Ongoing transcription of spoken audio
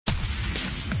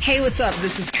Hey, what's up?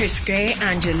 This is Chris Gray,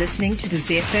 and you're listening to the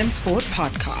ZFM Sport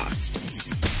Podcast.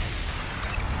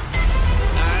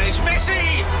 And it's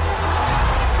Messi!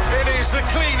 It is the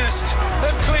cleanest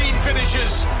of clean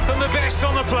finishes and the best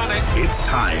on the planet. It's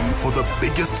time for the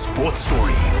biggest sports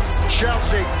stories.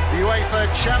 Chelsea,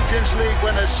 UEFA Champions League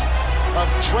winners of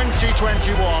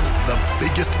 2021. The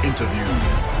biggest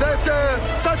interviews. That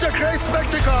such a great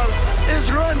spectacle is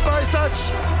ruined by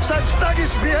such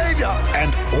thuggish behavior.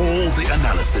 And all the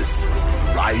analysis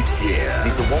right here.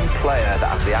 He's the one player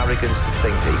that has the arrogance to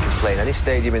think that he can play in any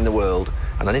stadium in the world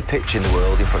and any pitch in the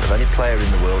world in front of any player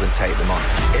in the world and take them on.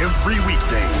 Every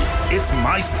weekday, it's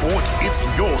my sport, it's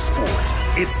your sport.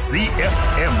 It's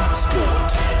ZFM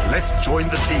Sport. Let's join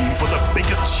the team for the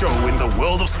biggest show in the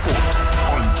world of sport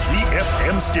on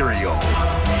ZFM Stereo.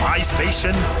 My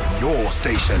station, your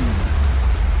station.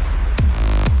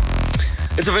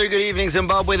 It's a very good evening,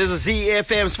 Zimbabwe. This is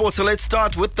ZFM Sports. So let's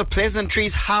start with the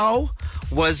pleasantries. How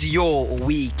was your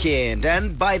weekend?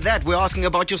 And by that, we're asking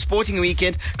about your sporting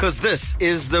weekend, because this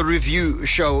is the review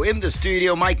show. In the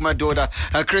studio, Mike Madoda,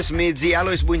 Chris Midzi,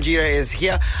 Alois Bunjira is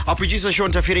here. Our producer,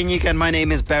 Sean Tafirinika, and my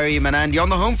name is Barry Manandi. On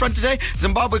the home front today,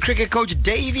 Zimbabwe cricket coach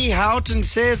Davy Houghton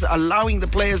says allowing the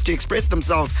players to express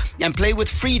themselves and play with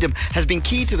freedom has been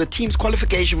key to the team's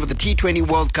qualification for the T20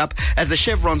 World Cup, as the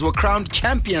Chevrons were crowned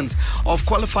champions of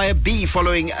Qualifier B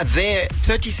following their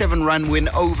 37-run win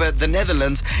over the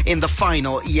Netherlands in the final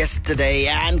yesterday.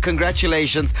 And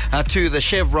congratulations to the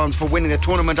Chevrons for winning the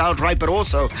tournament outright, but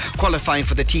also qualifying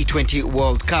for the T20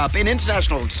 World Cup. In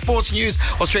international sports news,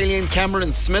 Australian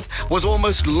Cameron Smith was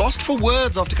almost lost for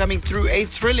words after coming through a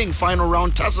thrilling final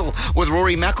round tussle with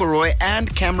Rory McIlroy and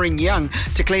Cameron Young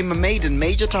to claim a maiden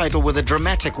major title with a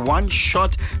dramatic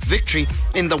one-shot victory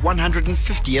in the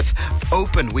 150th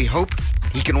Open. We hope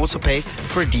he can also pay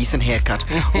for a decent haircut.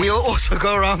 We'll also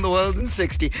go around the world in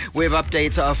 60 with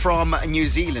updates from New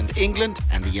Zealand, England,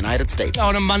 and the United States.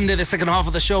 On a Monday, the second half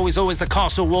of the show is always the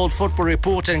Castle World Football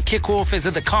Report, and kick-off is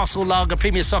at the Castle Lager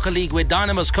Premier Soccer League, where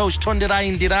Dynamo's coach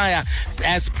Tonderai Ndiraya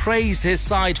has praised his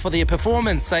side for their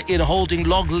performance in holding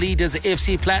log leaders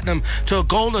FC Platinum to a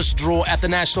goalless draw at the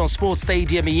National Sports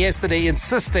Stadium yesterday,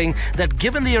 insisting that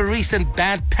given their recent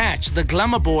bad patch, the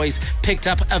Glamour Boys picked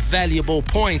up a valuable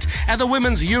point. At the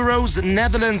Women's Euros,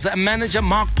 Netherlands manager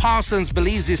Mark Parsons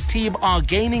believes his team are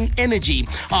gaining energy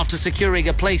after securing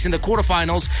a place in the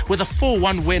quarterfinals with a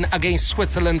 4-1 win against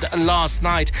Switzerland last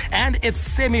night. And it's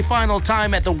semi-final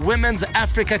time at the Women's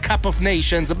Africa Cup of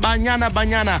Nations.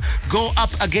 Banyana go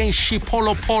up against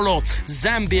Chipolopolo,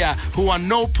 Zambia, who are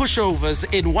no pushovers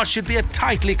in what should be a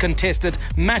tightly contested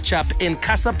matchup in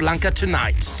Casablanca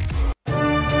tonight.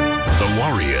 The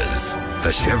Warriors,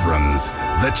 the Chevrons,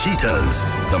 the Cheetahs,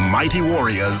 the Mighty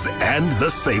Warriors, and the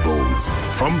Sables.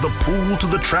 From the pool to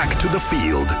the track to the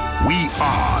field, we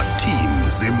are Team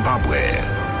Zimbabwe.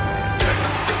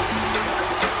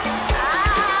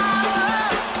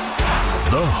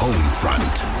 The Home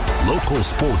Front. Local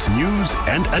sports news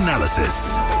and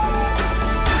analysis.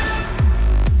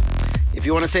 If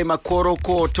you want to say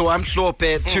Makoroko to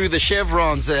Amhlope to the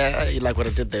Chevrons, you like what I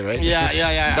did there, right?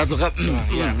 Yeah. That's what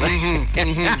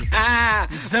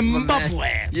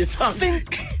Zimbabwe. You sound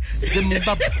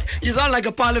Zimbabwe. You sound like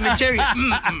a parliamentarian.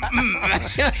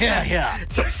 Yeah.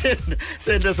 So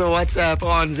send us a WhatsApp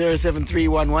on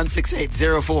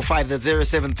 0731-168-045. That's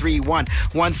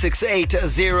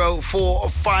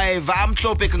 0731-168-045.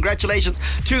 Amhlope, congratulations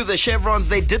to the Chevrons.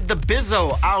 They did the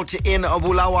bizzo out in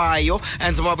Bulawayo.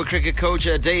 And Zimbabwe cricket coach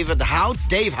Dave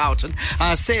Houghton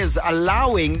says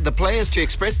allowing the players to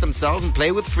express themselves and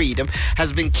play with freedom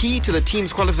has been key to the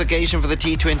team's qualification for the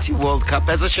T20 World Cup,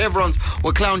 as the Chevrons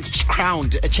were crowned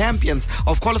champions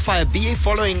of Qualifier B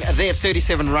following their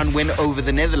 37-run win over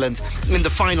the Netherlands in the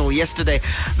final yesterday.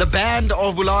 The band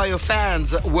of Bulawayo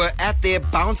fans were at their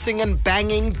bouncing and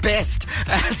banging best.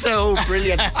 Oh,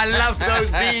 brilliant. I love those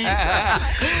bees.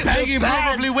 Banging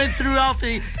probably went throughout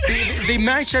the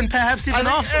match and perhaps even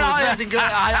after.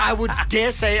 I would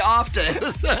dare say after.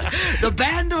 The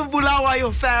band of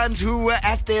Bulawayo fans who were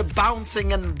at their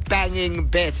bouncing and banging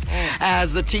best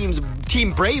as the team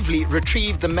bravely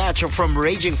retrieved the match from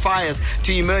raging fires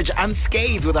to emerge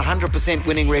unscathed with a 100%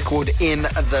 winning record in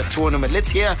the tournament. Let's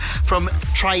hear from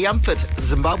triumphant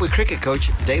Zimbabwe cricket coach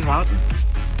Dave Houghton.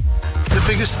 The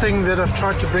biggest thing that I've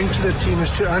tried to bring to the team is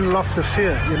to unlock the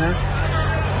fear,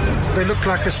 They look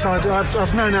like a side.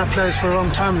 I've known our players for a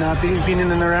long time now, been in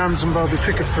and around Zimbabwe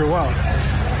cricket for a while.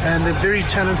 And they're very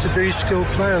talented, very skilled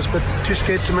players, but too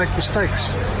scared to make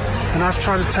mistakes. And I've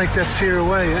tried to take that fear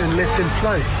away and let them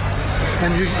play.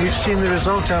 And you've seen the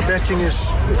result. Our batting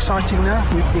is exciting now.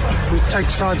 We take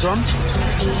sides on.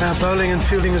 Our bowling and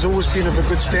fielding has always been of a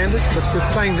good standard, but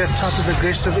we're playing that type of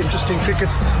aggressive, interesting cricket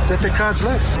that the crowds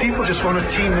love. People just want a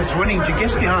team that's winning to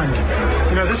get behind.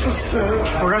 You know, this is,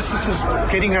 for us, this is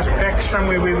getting us back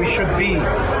somewhere where we should be.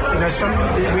 You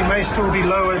know, we may still be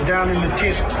lower down in the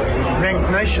test ranked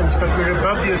nations, but we're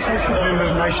above the associate member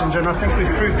of nations, and I think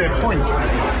we've proved that point.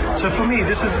 So for me,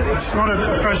 it's not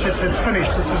a process that's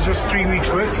finished. This is just 3 weeks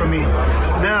work for me.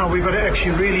 Now we've got to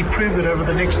actually really prove it over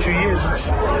the next 2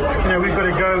 years. We've got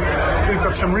to go. We've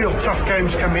got some real tough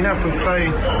games coming up. We play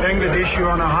Bangladesh, who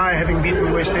are on a high, having beaten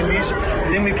the West Indies.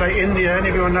 Then we play India, and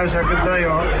everyone knows how good they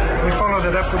are. We follow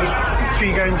that up with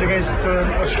 3 games against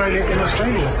Australia in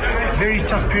Australia. Very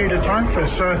tough period of time for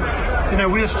us. So,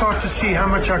 we'll start to see how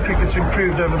much our cricket's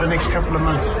improved over the next couple of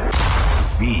months.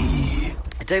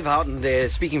 Dave Houghton there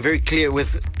speaking very clear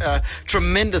with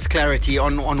tremendous clarity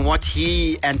on what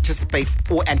he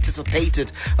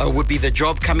anticipated would be the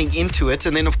job coming into it,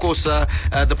 and then of course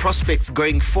the prospects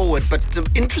going forward. But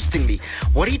interestingly,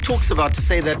 what he talks about to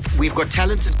say that we've got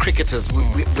talented cricketers,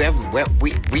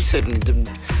 we certainly didn't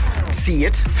see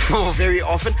it very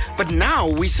often, but now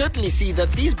we certainly see that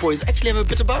these boys actually have a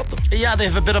bit about them. Yeah, they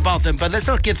have a bit about them, but let's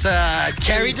not get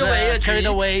carried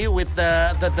away with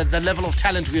the level of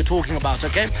talent we are talking about,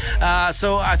 okay?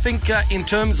 So I think in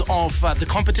terms of the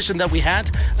competition that we had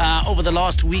over the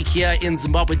last week here in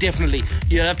Zimbabwe, definitely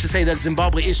you have to say that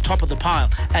Zimbabwe is top of the pile,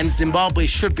 and Zimbabwe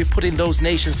should be putting those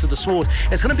nations to the sword.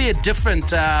 It's going to be a different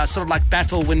sort of like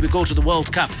battle when we go to the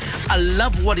World Cup. I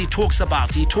love what he talks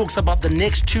about. He talks about the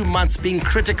next 2 months being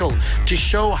critical to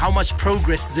show how much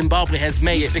progress Zimbabwe has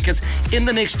made. Yes. Because in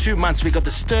the next 2 months we got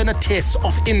the sterner tests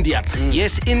of India.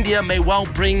 Yes, India may well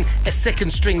bring a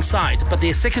second string side, but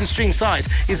their second string side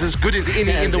is as good as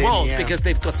any in the world, because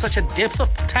they've got such a depth of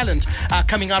talent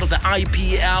coming out of the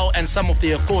IPL and some of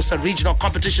the, of course, regional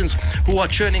competitions, who are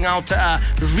churning out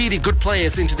really good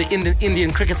players into the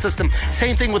Indian cricket system.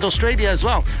 Same thing with Australia as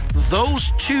well.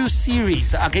 Those 2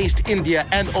 series against India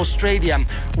and Australia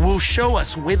will show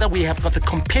us whether we have got the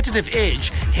competitive edge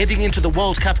heading into the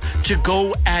World Cup to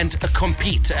go and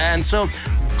compete. And so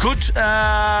good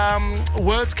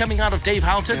words coming out of Dave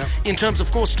Houghton in terms,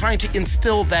 of course, trying to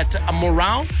instill that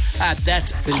morale,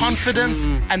 that confidence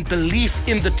and belief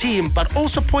in the team, but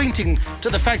also pointing to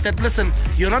the fact that, listen,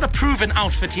 you're not a proven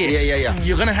outfit yet.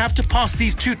 You're going to have to pass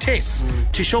these 2 tests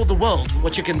to show the world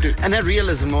what you can do. And that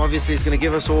realism, obviously, is going to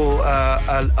give us all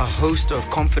a host of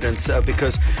confidence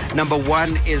because, number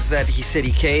one, is that he said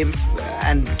he came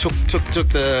and took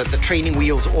the training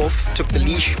wheels off, took the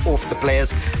leash off the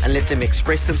players and let them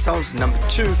express themselves. Number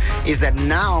 2 is that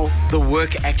now the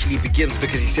work actually begins,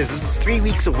 because he says this is 3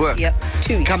 weeks of work.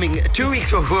 2 weeks. 2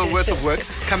 weeks worth of work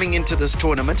coming into this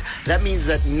tournament. That means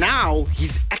that now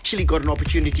he's actually got an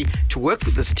opportunity to work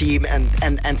with this team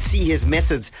and see his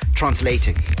methods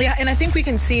translating. Yeah, and I think we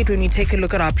can see it when we take a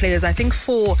look at our players. I think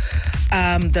for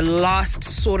the last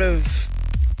sort of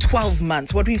 12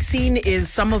 months, what we've seen is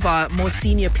some of our more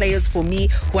senior players, for me,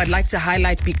 who I'd like to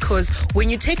highlight, because when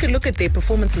you take a look at their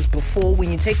performances before,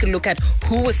 when you take a look at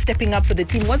who was stepping up for the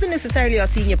team, wasn't necessarily our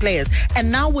senior players.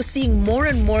 And now we're seeing more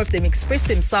and more of them express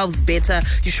themselves better.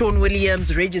 Sean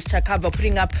Williams, Regis Chakaba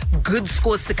putting up good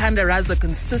scores, Sikandar Raza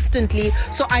consistently.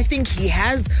 So I think he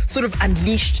has sort of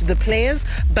unleashed the players,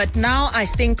 but now I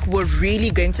think we're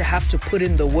really going to have to put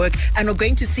in the work, and we're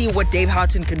going to see what Dave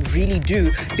Houghton can really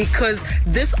do, because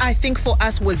this, I think, for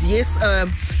us was, yes, a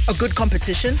good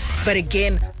competition, but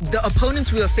again, the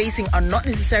opponents we were facing are not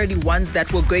necessarily ones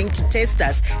that were going to test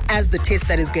us as the test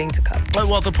that is going to come.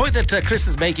 Well, the point that Chris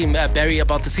is making, Barry,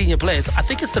 about the senior players, I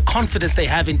think it's the confidence they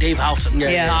have in Dave Houghton.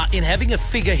 In having a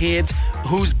figurehead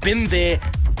who's been there,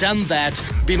 done that,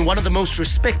 been one of the most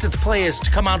respected players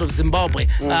to come out of Zimbabwe.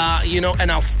 An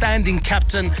outstanding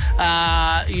captain,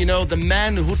 the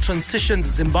man who transitioned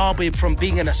Zimbabwe from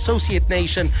being an associate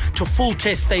nation to full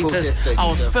test status,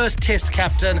 our first test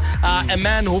captain, a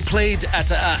man who played at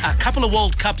a couple of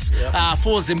World Cups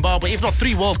for Zimbabwe, if not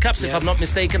 3 World Cups, if I'm not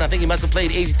mistaken. I think he must have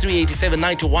played 83, 87,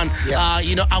 91.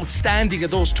 Outstanding at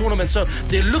those tournaments. So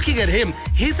they're looking at him.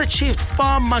 He's achieved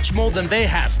far much more than they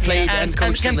have. Played and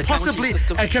coached in the county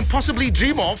system. Can possibly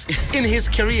dream of in his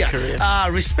career.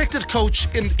 Respected coach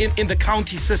in the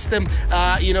county system,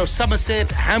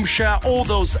 Somerset, Hampshire, all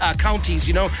those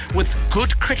counties, with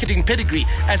good cricketing pedigree.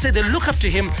 And so they look up to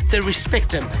him, they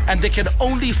respect him, and they can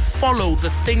only follow the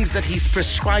things that he's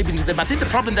prescribing to them. I think the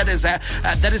problem that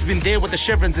has been there with the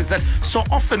Chevrons is that so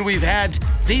often we've had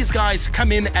these guys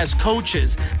come in as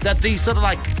coaches that these sort of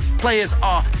like players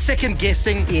are second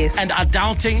guessing and are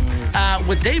doubting.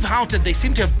 With Dave Houghton, they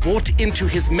seem to have bought into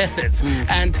his methods,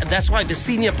 and that's why the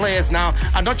senior players now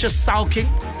are not just sulking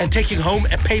and taking home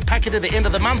a pay packet at the end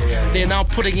of the month. They're now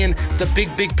putting in the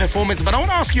big performance. But I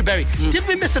want to ask you, Barry, did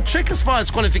we miss a trick as far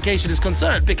as qualification is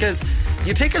concerned? Because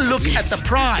you take a look at the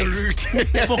prize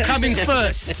for coming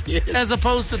first as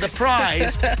opposed to the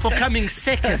prize for coming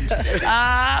second.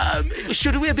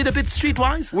 Should we have been a bit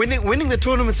streetwise? Winning the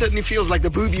tournament certainly feels like the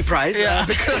booby prize.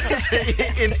 Because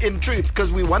in truth,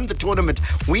 because we won the tournament,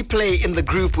 we play in the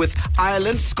group with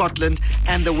Ireland, Scotland,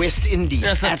 and the West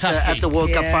Indies at the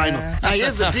World Cup finals. Now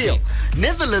here's the deal: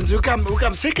 Netherlands, who come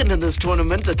second in this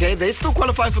tournament, okay, they still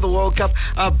qualify for the World Cup,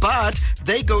 but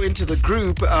they go into the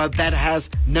group that has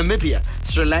Namibia,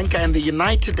 Sri Lanka, and the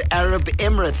United Arab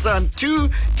Emirates. So 2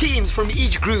 teams from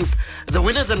each group, the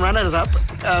winners and runners-up,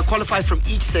 qualify from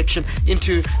each section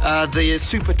into the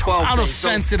Super 12. I don't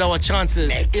fancy our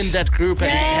chances in that group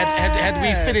had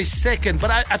we finished second.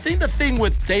 But I think the thing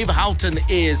with Dave Houghton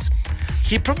is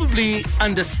he probably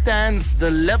understands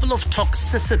the level of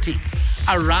toxicity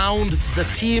around the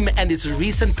team and its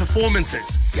recent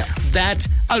performances. That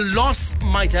a loss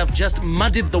might have just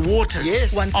muddied the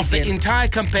waters of the entire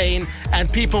campaign,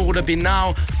 and people would have been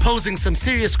now posing some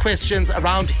serious questions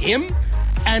around him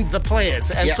and the players.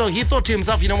 And so he thought to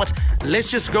himself, you know what, let's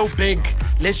just go big.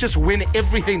 Let's just win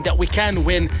everything that we can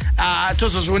win.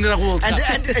 To win the World Cup.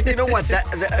 And you know what,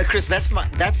 Chris,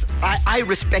 I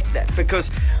respect that,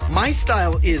 because my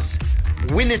style is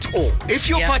win it all. If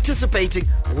you're participating,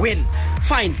 win.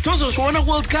 Fine. Tozo's won a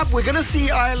World Cup. We're going to see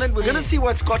Ireland. We're going to see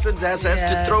what Scotland has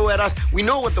to throw at us. We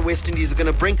know what the West Indies are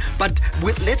going to bring, but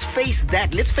let's face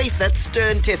that. Let's face that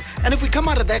stern test. And if we come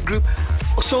out of that group,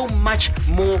 so much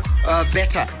more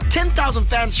better. 10,000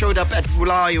 fans showed up at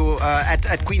Bulawayo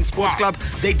at Queen's Sports Club.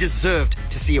 They deserved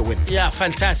to see a win. Yeah,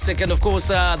 fantastic. And of course,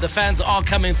 the fans are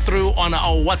coming through on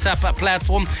our WhatsApp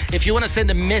platform. If you want to send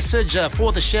a message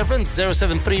for the Chevrons,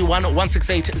 0731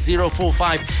 168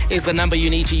 045 is the number you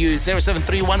need to use.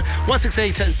 0731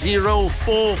 168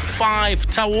 045.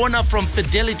 Tawana from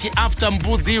Fidelity after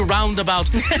Mbudzi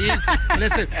roundabout.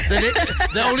 Listen,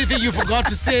 the only thing you forgot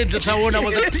to send to Tawana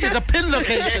is a pin location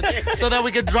so that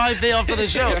we can drive there after the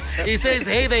show. He says,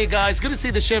 hey there guys, good to see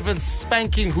the Chevrons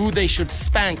spanking who they should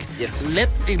spank. Yes. Let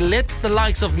the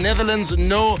likes of Netherlands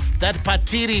know that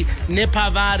Patiri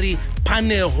Nepavari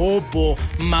Panehobo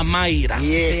Mamaira.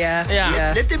 Yes.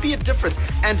 Yeah. Let there be a difference.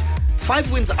 And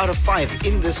 5 wins out of 5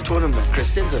 in this tournament,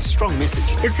 Chris, sends a strong message.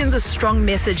 It sends a strong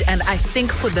message, and I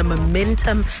think for the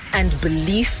momentum and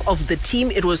belief of the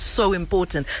team, it was so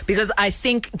important, because I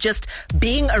think just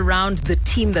being around the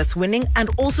team that's winning, and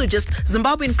also just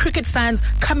Zimbabwean cricket fans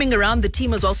coming around the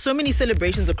team as well, so many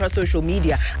celebrations across social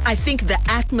media. I think the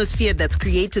atmosphere that's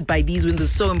created by these wins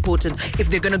is so important if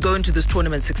they're going to go into this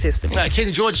tournament successfully.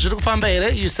 King George,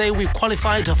 you say we've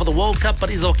qualified for the World Cup, but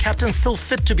is our captain still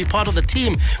fit to be part of the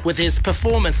team with his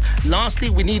performance? Lastly,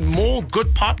 we need more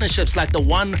good partnerships like the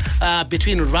one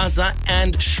between Raza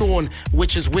and Sean,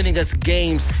 which is winning us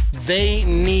games. They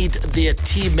need their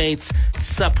teammates'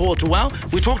 support. Well,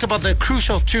 we talked about the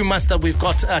crucial 2 months that we've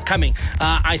got coming.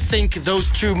 I think those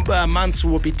 2 months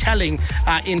will be telling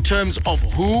in terms of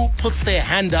who puts their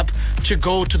hand up to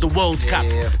go to the World Cup.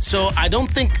 So I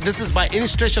don't think this is by any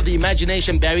stretch of the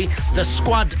imagination, Barry. The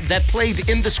squad that played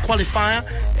in this qualifier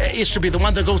it should be the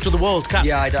one that goes to the World Cup.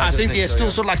 I think there's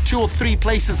still sort of like 2 or 3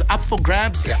 places up for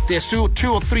grabs. There's still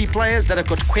 2 or 3 players that have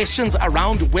got questions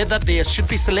around whether they should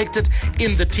be selected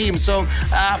in the team. So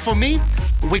for me,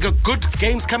 we got good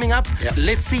games coming up.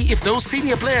 Let's see if those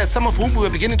senior players, some of whom we were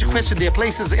beginning to question their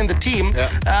places in the team,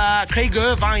 Craig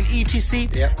Irvine,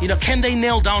 etc., can they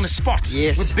nail down a spot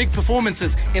with big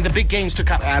performances in the big games to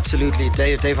come? Absolutely.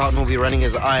 Dave Houghton will be running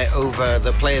his eye over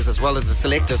the players as well as the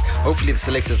selectors. Hopefully the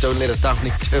selectors don't let us down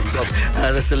in terms of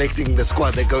the selecting the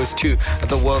squad that goes to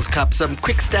the World Cup. Some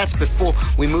quick stats before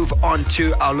we move on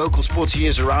to our local sports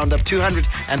news roundup.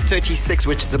 236,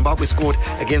 which Zimbabwe scored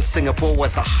against Singapore,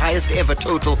 was the highest ever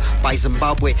total by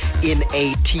Zimbabwe in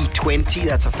a T20.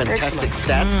 That's a fantastic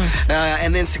stat.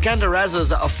 And then Sikandar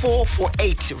Raza's 4 for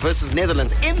 8 versus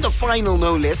Netherlands in the final,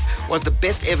 no less, was the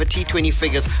best ever T20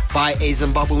 figures by a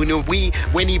Zimbabwean.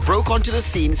 When he broke onto the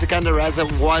scene, Sikandar Raza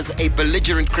was a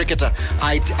belligerent cricketer.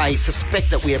 I suspect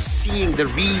that we are seeing the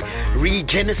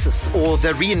regenesis or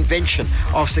the reinvention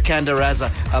of Sikandar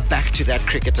Raza back to that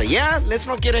cricketer. Yeah, let's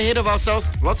not get ahead of ourselves.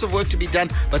 Lots of work to be done,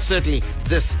 but certainly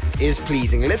this is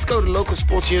pleasing. Let's go to local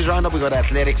sports news roundup. We've got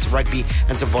athletics, rugby,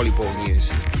 and some volleyball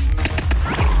news.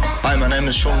 Hi, my name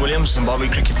is Sean Williams, Zimbabwe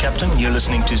cricket captain. You're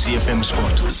listening to ZFM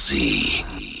Sport. Z.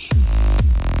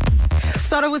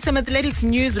 Started with some athletics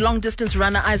news. Long-distance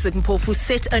runner Isaac Mpofu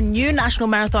set a new national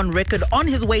marathon record on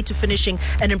his way to finishing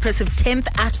an impressive 10th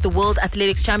at the World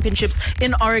Athletics Championships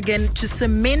in Oregon to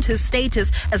cement his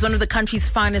status as one of the country's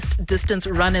finest distance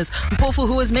runners. Mpofu,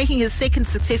 who was making his second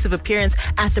successive appearance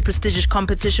at the prestigious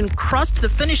competition, crossed the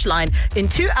finish line in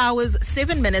 2 hours,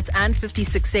 7 minutes and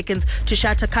 56 seconds to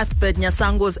shatter Cuthbert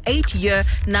Nyasango's 8-year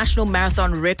national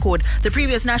marathon record. The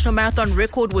previous national marathon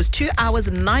record was 2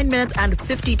 hours, 9 minutes and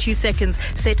 52 seconds,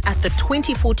 set at the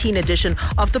 2014 edition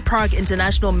of the Prague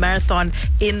International Marathon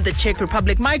in the Czech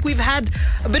Republic. Mike, we've had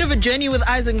a bit of a journey with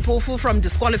Isaac Mpofu from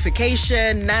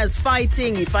disqualification, Naz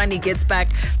fighting. He finally gets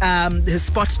back his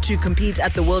spot to compete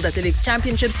at the World Athletics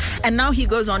Championships, and now he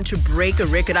goes on to break a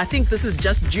record. I think this is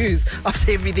just dues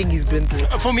after everything he's been through.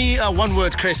 For me, one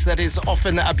word, Chris, that is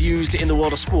often abused in the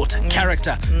world of sport: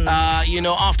 character.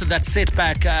 After that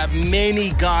setback,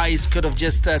 many guys could have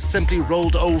just simply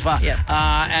rolled over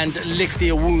and licked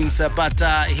their wounds, but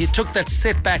he took that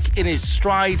setback in his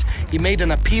stride. He made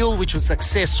an appeal which was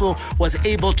successful, was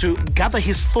able to gather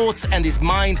his thoughts and his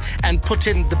mind and put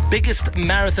in the biggest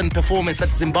marathon performance that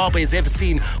Zimbabwe has ever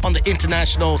seen on the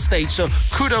international stage. So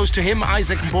kudos to him,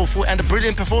 Isaac Mpofu, and a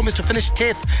brilliant performance to finish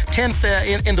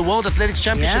 10th in the World Athletics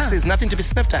Championships is nothing to be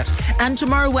sniffed at. And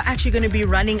tomorrow we're actually going to be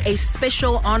running a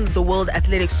special on the World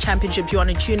Athletics Championship. You want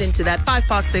to tune into that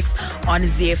 6:05 on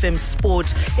ZFM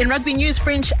Sport. In rugby news,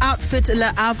 French outfit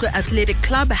Le Havre Athletic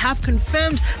Club have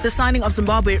confirmed the signing of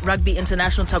Zimbabwe rugby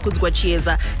international Takudzwa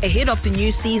Chieza ahead of the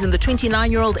new season. The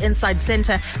 29-year-old inside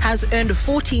centre has earned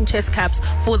 14 test caps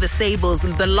for the Sables,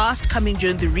 the last coming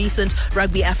during the recent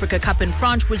Rugby Africa Cup in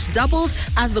France, which doubled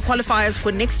as the qualifiers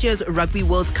for next year's Rugby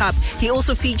World Cup. He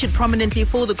also featured prominently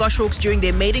for the Goshawks during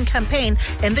their maiden campaign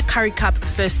in the Currie Cup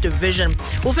First Division.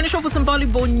 We'll finish off with some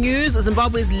volleyball news.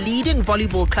 Zimbabwe's leading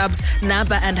volleyball clubs,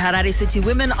 Naba and Harare City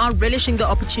Women, are relishing the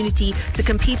opportunity to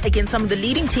compete against some of the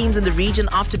leading teams in the region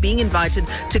after being invited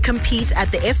to compete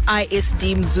at the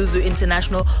FISD Mzuzu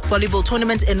International Volleyball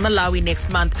Tournament in Malawi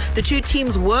next month. The two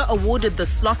teams were awarded the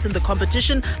slots in the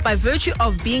competition by virtue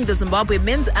of being the Zimbabwe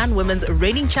men's and women's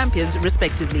reigning champions,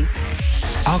 respectively.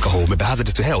 Alcohol may be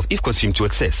hazardous to health if consumed to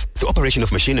excess. The operation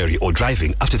of machinery or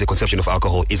driving after the consumption of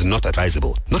alcohol is not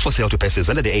advisable. Not for sale to persons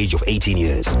under the age of 18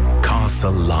 years.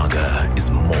 Castle Lager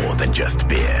is more than just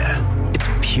beer. It's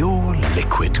pure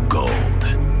liquid gold,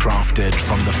 crafted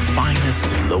from the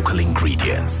finest local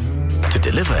ingredients to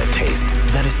deliver a taste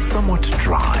that is somewhat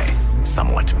dry,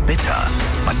 somewhat bitter,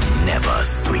 but never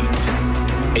sweet.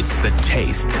 It's the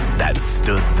taste that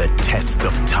stood the test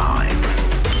of time.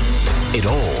 It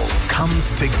all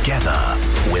comes together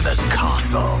with a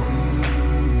Castle.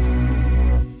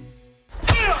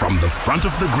 From the front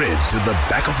of the grid to the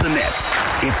back of the net,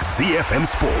 it's ZFM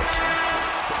Sport.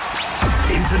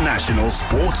 International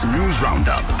Sports News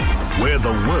Roundup, where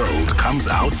the world comes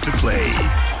out to play.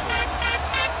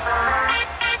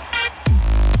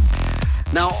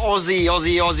 Now, Aussie,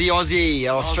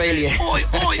 Australia.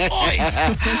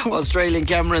 Oi. Australian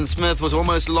Cameron Smith was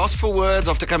almost lost for words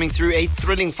after coming through a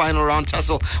thrilling final round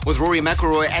tussle with Rory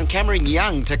McIlroy and Cameron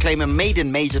Young to claim a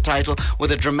maiden major title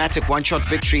with a dramatic one-shot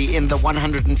victory in the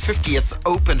 150th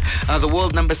Open. The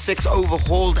world number 6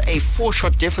 overhauled a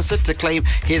 4-shot deficit to claim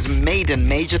his maiden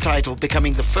major title,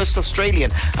 becoming the first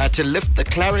Australian to lift the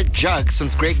claret jug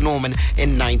since Greg Norman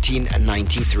in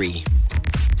 1993.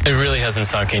 It really hasn't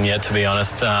sunk in yet, to be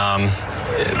honest.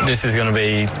 This is going to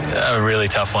be a really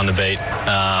tough one to beat.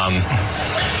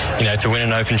 To win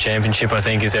an Open Championship, I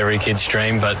think, is every kid's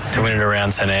dream, but to win it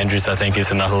around St Andrews, I think, is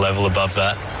another level above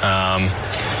that.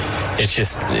 It's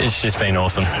just been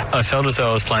awesome. I felt as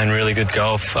though I was playing really good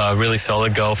golf, really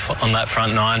solid golf on that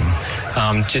front nine.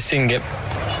 Just didn't get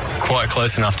quite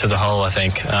close enough to the hole, I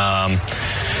think.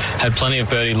 Had plenty of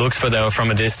birdie looks, but they were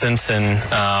from a distance, and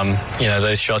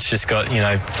those shots just got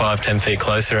 5-10 feet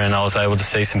closer, and I was able to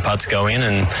see some putts go in,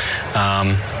 and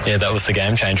that was the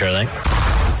game changer, I think.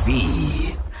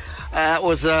 Z.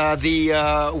 was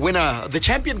the winner, the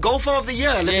champion golfer of the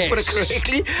year. Let me put it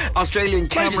correctly. Australian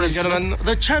Cameron Ladies and gentlemen,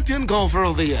 the champion golfer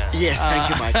of the year. Yes, thank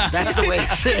you, Mike. That's the way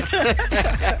it's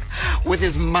said. With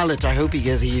his mullet, I hope he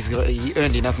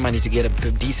earned enough money to get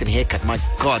a decent haircut. My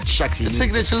God, shucks, he The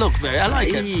signature look, Barry. I like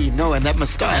it. No, and that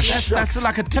moustache. That's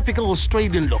like a typical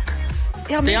Australian look.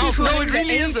 Yeah, maybe They if are- we're no, in it the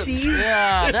really isn't. 80s.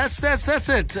 Yeah, that's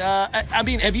it. I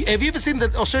mean, have you ever seen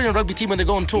the Australian rugby team when they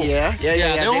go on tour? Yeah.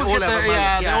 They all all get have a the,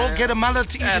 mullet, they all get a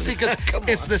mullet. You see, because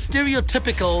it's the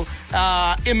stereotypical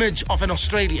image of an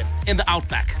Australian in the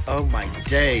outback. Oh my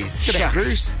days. G'day, Shucks.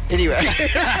 Bruce. Anyway.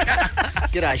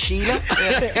 G'day, Sheila.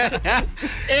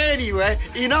 Anyway,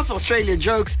 enough Australian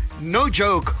jokes. No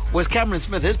joke was Cameron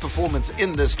Smith, his performance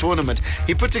in this tournament.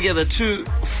 He put together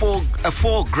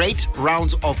four great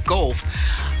rounds of golf.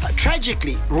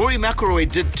 Tragically, Rory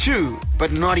McIlroy did two,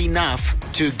 but not enough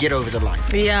to get over the line.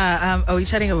 Yeah, are we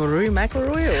chatting about Rory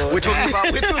McIlroy? Or? We're talking about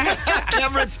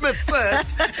Cameron Smith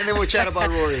first, and then we'll chat about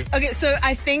Rory. Okay, so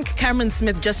I think Cameron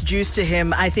Smith, just juiced to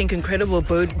him, I think incredible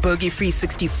bogey-free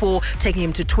 64, taking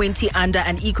him to 20 under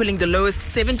and equaling the lowest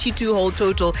 72-hole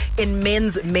total in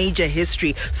men's major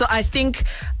history. So I think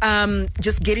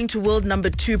just getting to world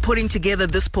number 2, putting together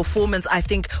this performance, I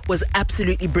think was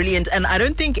absolutely brilliant. And I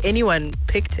don't think anyone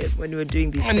picked him when we were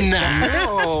doing these things.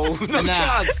 No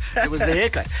chance. It was the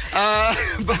haircut.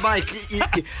 But Mike,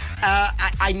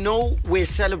 I know we're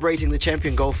celebrating the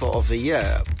champion golfer of the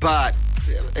year, but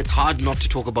it's hard not to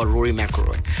talk about Rory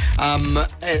McIlroy.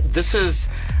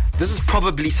 This is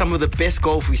probably some of the best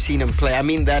golf we've seen him play. I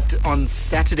mean, that on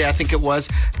Saturday, I think it was,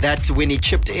 that when he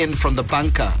chipped in from the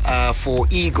bunker for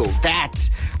eagle, that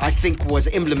I think was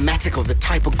emblematic of the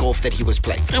type of golf that he was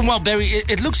playing. Well, Barry,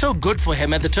 it looked so good for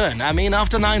him at the turn. I mean,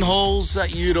 after 9 holes,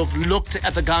 you'd have looked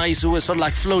at the guys who were sort of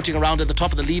like floating around at the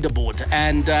top of the leaderboard.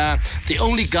 And the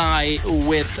only guy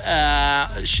with, I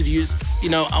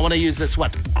want to use this,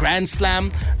 Grand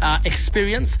Slam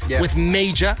experience, with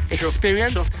major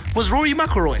experience, was Rory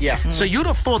McIlroy. Yeah. So you'd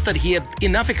have thought that he had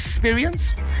enough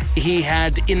experience, he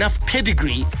had enough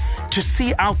pedigree to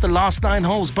see out the last 9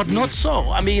 holes, but not so.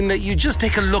 I mean, you just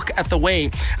take a look at the way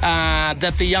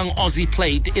that the young Aussie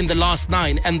played in the last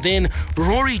 9, and then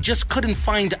Rory just couldn't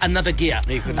find another gear.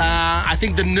 I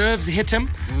think the nerves hit him,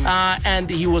 and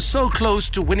he was so close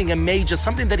to winning a major,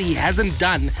 something that he hasn't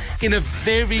done in a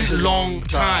very long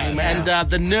time. And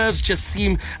the nerves just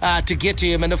seem to get to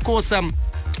him. And of course,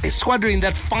 squandering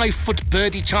that 5-foot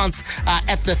birdie chance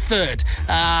at the third,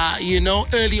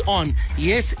 early on.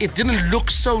 Yes, it didn't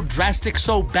look so drastic,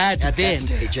 so bad at then. That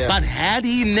stage, yeah. But had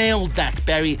he nailed that,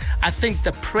 Barry, I think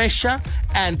the pressure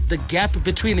and the gap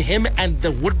between him and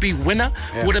the would-be winner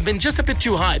would have been just a bit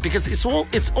too high, because it's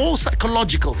all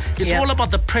psychological. It's all about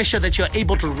the pressure that you're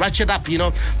able to ratchet up.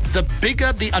 The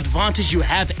bigger the advantage you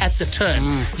have at the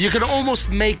turn, you can almost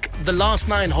make the last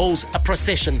 9 holes a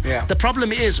procession. The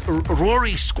problem is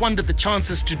Rory squandered the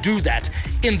chances to do that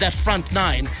in that front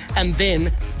 9, and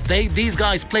then these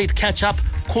guys played catch up,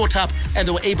 caught up, and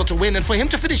they were able to win. And for him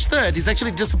to finish third is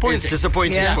actually disappointing. It's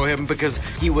disappointing for him, because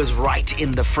he was right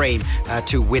in the frame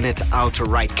to win it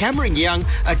outright. Cameron Young,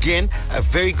 again,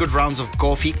 very good rounds of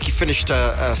golf. He finished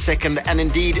second, and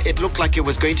indeed it looked like it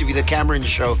was going to be the Cameron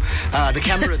show, the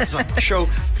Cameron's show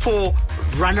for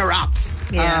runner-up.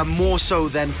 More so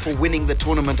than for winning the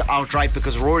tournament outright,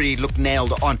 because Rory looked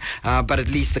nailed on, but at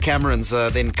least the Camerons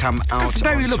then come out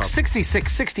Barry on looked top.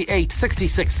 66, 68,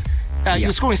 66. He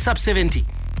was scoring sub 70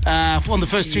 on the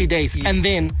first 3 days, and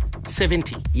then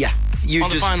 70. Yeah. On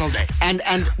the final day. And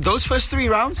those first 3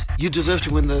 rounds, you deserve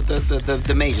to win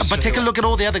the majors. But take a look at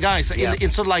all the other guys in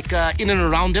sort of like in and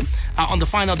around him. On the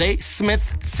final day, Smith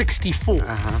 64,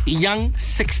 Young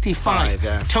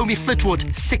 65, Tommy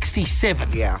Flitwood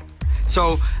 67. Yeah.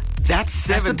 So that's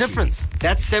 70. That's the difference.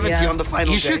 That's 70 on the final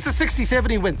day. He shoots a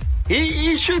 67, he wins.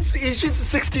 He shoots a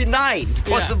 69,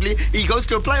 possibly. He goes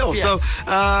to a playoff. So,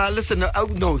 listen,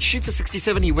 he shoots a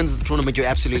 67, he wins the tournament. You're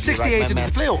absolutely 68 right. 68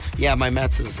 into the playoff. Yeah, my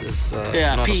maths is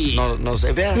not PE.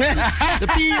 The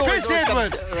PE always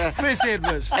Chris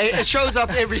Edwards. It shows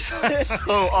up every so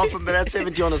often, but that's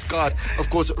 70 on his card, of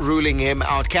course, ruling him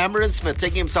out. Cameron Smith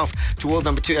taking himself to world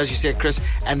number 2, as you said, Chris,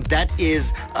 and that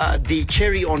is the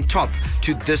cherry on top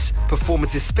to this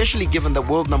performance, especially given that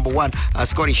world number 1,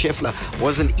 Scotty Scheffler,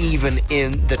 wasn't even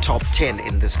in the top 10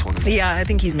 in this tournament. Yeah, I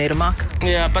think he's made a mark.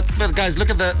 Yeah, but guys, look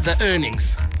at the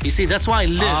earnings. You see, that's why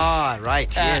Liv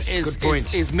good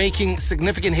point. is making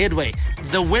significant headway.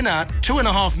 The winner,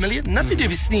 $2.5 million, nothing to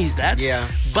be sneezed at.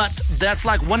 Yeah. But that's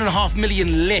like $1.5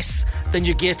 million less than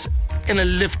you get in a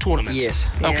live tournament. Yes.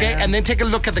 Okay, and then take a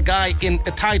look at the guy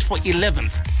tied for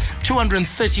 11th.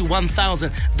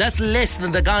 231,000. That's less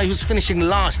than the guy who's finishing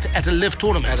last at a live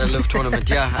tournament. At a live tournament,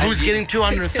 yeah. Who's getting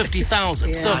 250,000.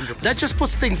 Yeah. So that just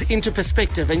puts things into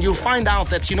perspective, and you'll find out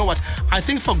that, you know what, I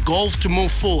think for golf to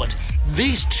move forward,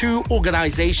 these two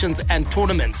organizations and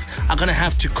tournaments are going to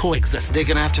have to coexist. They're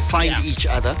going to have to find each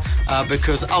other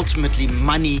because ultimately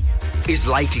money is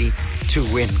likely to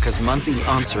win, because money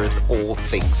answereth all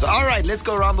things. All right, let's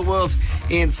go around the world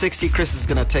in 60. Chris is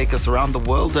going to take us around the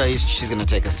world. She's going to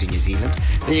take us to New Zealand.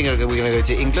 Then we're going to go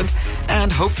to England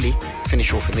and hopefully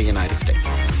finish off in the United States.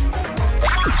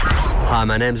 Hi,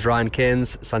 my name's Ryan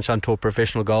Cairns, Sunshine Tour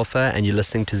professional golfer, and you're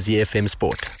listening to ZFM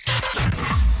Sport.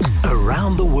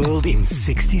 Around the world in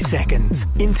 60 seconds.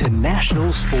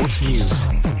 International sports news.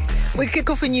 We kick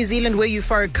off in New Zealand, where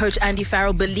euphoric coach Andy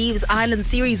Farrell believes Ireland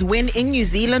series win in New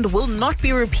Zealand will not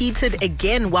be repeated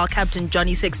again, while captain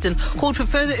Johnny Sexton called for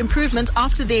further improvement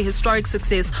after their historic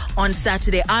success on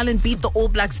Saturday. Ireland beat the All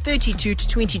Blacks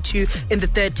 32-22 in the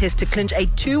third test to clinch a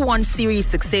 2-1 series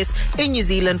success in New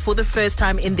Zealand for the first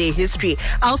time in their history.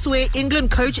 Elsewhere,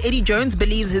 England coach Eddie Jones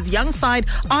believes his young side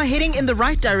are heading in the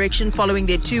right direction following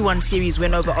their 2-1 series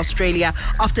win over Australia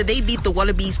after they beat the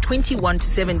Wallabies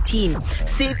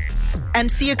 21-17.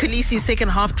 And Sia Khaleesi's second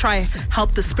half try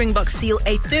helped the Springboks seal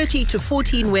a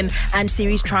 30-14 win and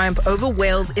series triumph over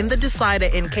Wales in the decider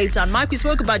in Cape Town. Mike, we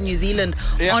spoke about New Zealand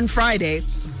on Friday.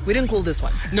 We didn't call this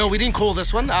one. No, we didn't call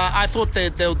this one. I thought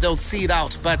that they'll see it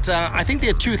out. But I think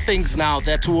there are two things now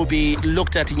that will be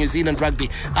looked at in New Zealand rugby.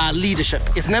 Leadership.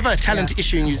 It's never a talent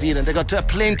issue in New Zealand. They've got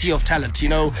plenty of talent,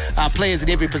 players in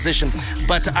every position.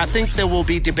 But I think there will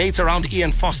be debate around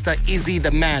Ian Foster. Is he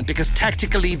the man? Because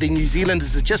tactically, the New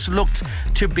Zealanders just looked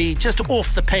to be just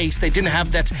off the pace. They didn't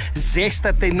have that zest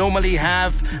that they normally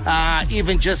have.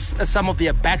 Even just some of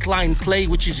their backline play,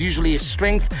 which is usually a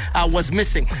strength, was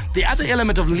missing. The other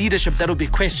element of leadership that will be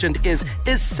questioned is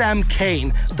Sam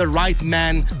Cane the right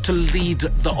man to lead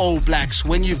the All Blacks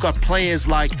when you've got players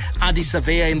like Adi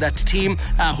Savea in that team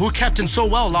who captained so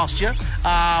well last year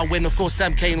when of course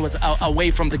Sam Cane was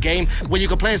away from the game, when you've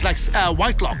got players like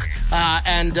Whitelock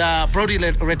and Brody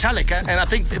Retallick, and I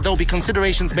think there'll be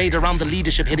considerations made around the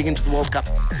leadership heading into the World Cup.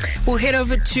 We'll head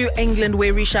over to England,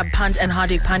 where Rishabh Pant and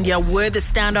Hardik Pandya were the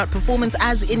standout performance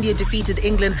as India defeated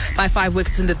England by 5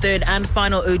 wickets in the third and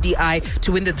final ODI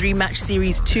to win the 3-match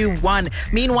series 2-1.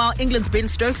 Meanwhile, England's Ben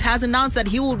Stokes has announced that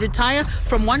he will retire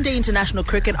from one-day international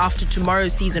cricket after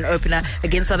tomorrow's season opener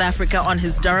against South Africa on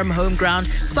his Durham home ground,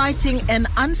 citing an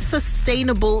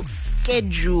unsustainable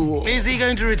schedule. Is he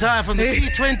going to retire from the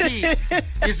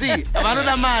T20? You see,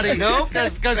 Nope.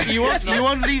 That's because you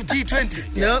won't leave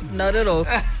T20. Nope, not at all.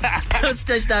 Let's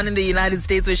touch down in the United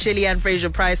States, where Shelly-Ann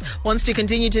Fraser-Pryce wants to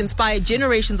continue to inspire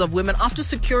generations of women after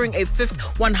securing a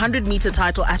 5th 100-meter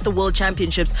title at the World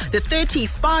Championships. The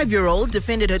 35-year-old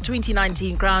defended her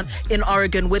 2019 crown in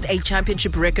Oregon with a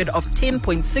championship record of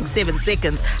 10.67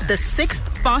 seconds, the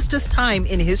 6th fastest time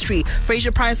in history.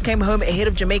 Fraser-Pryce came home ahead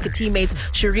of Jamaica teammates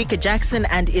Shericka Jackson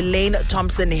and Elaine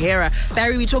Thompson-Herah.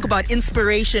 Barry, we talk about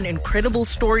inspiration, incredible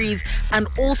stories, and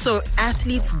also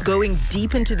athletes going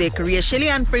deep into their career.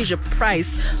 Shelly-Ann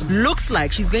Fraser-Pryce looks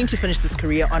like she's going to finish this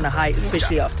career on a high,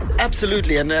 especially after this.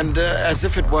 Absolutely, and as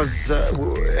if it was,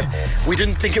 we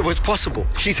didn't think it was possible.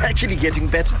 She's actually getting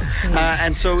better,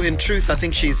 and so in truth, I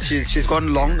think she's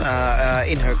gone long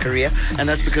in her career, and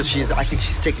that's because I think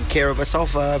she's taking care of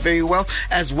herself very well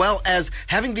as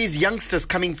having these youngsters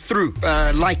coming through,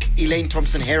 like Elaine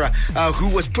Thompson-Herah,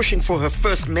 who was pushing for her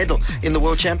first medal in the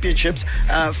World Championships,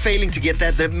 failing to get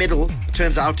that. The medal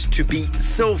turns out to be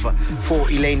silver for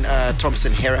Elaine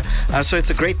Thompson-Herah. So it's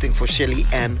a great thing for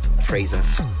Shelly-Ann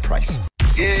Fraser-Pryce.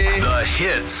 The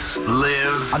hits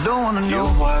live. I don't wanna know.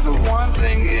 You are the one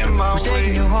thing in my way.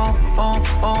 Taking you home,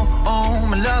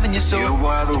 I'm loving you so. You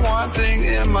are the one thing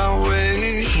in my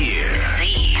way. Here.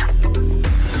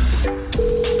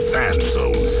 Fan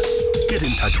Zone. Get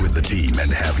in touch with the team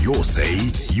and have your say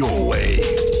your way.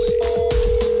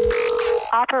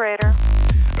 Operator.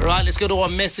 Right, let's go to our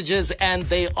messages, and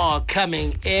they are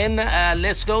coming in.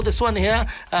 Let's go. This one here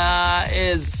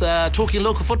is talking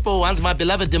local football ones. My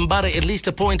beloved Dimbara, at least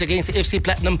a point against FC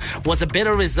Platinum was a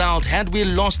better result. Had we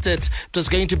lost it, it was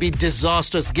going to be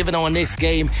disastrous, given our next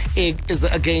game is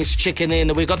against Chicken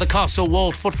Inn. We've got the Castle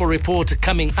World Football Report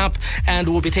coming up, and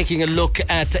we'll be taking a look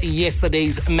at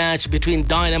yesterday's match between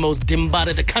Dynamo's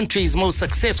Dimbara, the country's most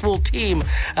successful team,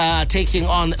 taking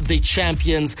on the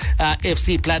champions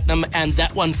FC Platinum, and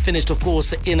that one unfinished, of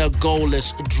course, in a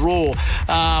goalless draw.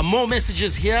 More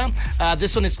messages here.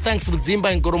 This one is thanks with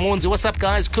Zimba and Goromonzi. What's up,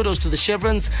 guys? Kudos to the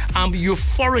Chevrons. I'm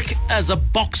euphoric as a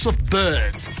box of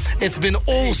birds. It's been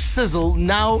all sizzle.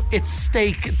 Now it's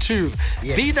steak too.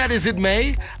 Yes. Be that as it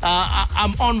may,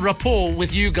 I'm on rapport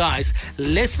with you guys.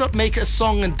 Let's not make a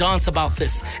song and dance about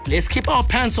this. Let's keep our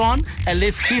pants on and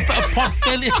let's keep a pot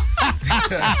belly.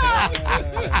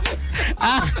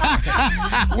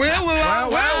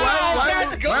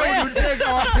 Why would you take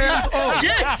our pants off?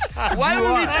 Yes. Why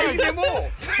would we take them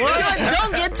off?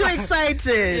 Don't get too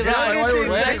excited.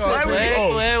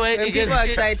 Wait.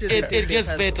 It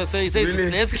gets better. So he says,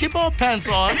 let's keep our pants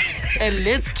on and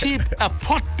let's keep a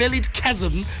pot-bellied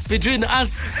chasm between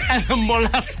us and the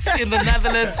mollusks in the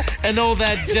Netherlands and all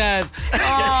that jazz.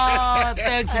 Oh,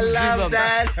 thanks. I love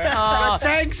that. But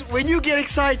thanks. When you get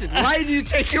excited, why do you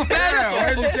take your pants off?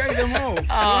 Why do you take them off?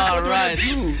 All right.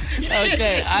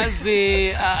 Okay,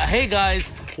 Anzi. Hey,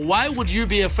 guys. Why would you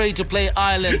be afraid to play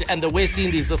Ireland and the West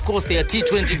Indies? Of course, they are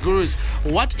T20 gurus.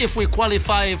 What if we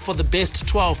qualify for the best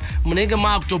 12?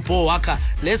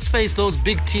 Let's face those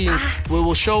big teams. We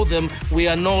will show them we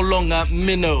are no longer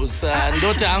minnows.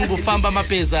 Ndote angu famba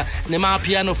mapeza nema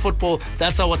piano football.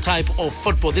 That's our type of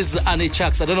football. This is Annie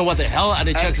Chucks. I don't know what the hell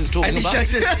Annie Chucks is talking about.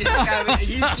 Chucks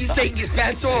he's taking his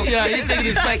pants off. Yeah, he's taking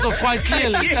his pants off quite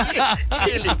clearly.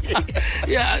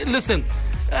 Yeah, listen.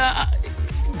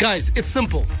 Guys, it's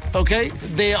simple, okay?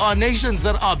 There are nations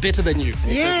that are better than you.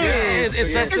 Yes,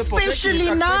 it's that simple. Especially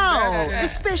now.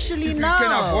 Especially now. You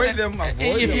can avoid them.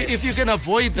 If you can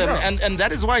avoid them, and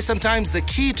that is why sometimes the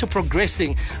key to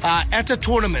progressing at a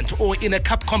tournament or in a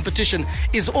cup competition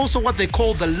is also what they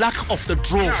call the luck of the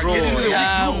draw.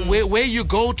 Where you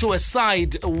go to a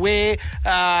side where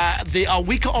they are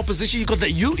weaker opposition. You got the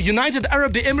United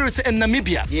Arab Emirates and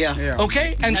Namibia.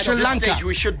 Okay, and Sri Lanka.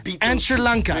 We should beat them. And Sri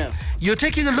Lanka. Yeah. You're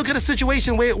taking a look at a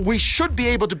situation where we should be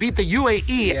able to beat the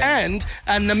UAE and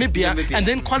Namibia and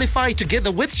then qualify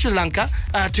together with Sri Lanka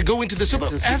to go into the Super,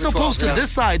 as opposed to this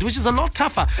side, which is a lot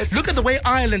tougher. Look at the way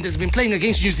Ireland has been playing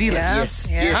against New Zealand. Yes.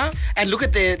 Huh? And look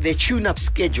at their tune-up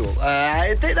schedule.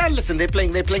 Listen, they're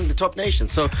playing the top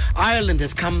nations. So Ireland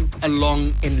has come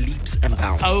along in leaps and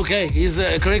bounds. Okay, he's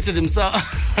corrected himself.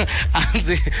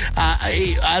 Anzi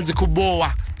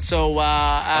Kubowa. So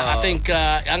I think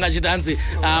Angajidanzi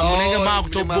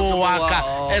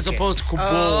as opposed to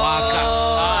Kuboaka.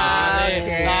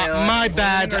 My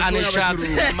bad, Annie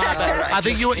Chucks. My bad. I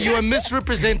think you were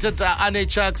misrepresented, Annie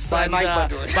Chucks, by Mike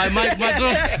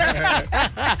Madron.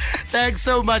 Thanks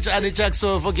so much, Annie Chucks,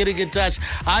 for getting in touch.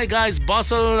 Hi guys,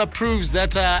 Barcelona proves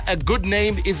that a good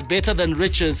name is better than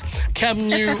riches. Camp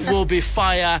Nou will be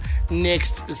fire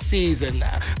next season.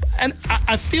 And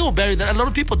I feel, Barry, that a lot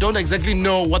of people don't exactly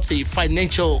know what the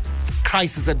financial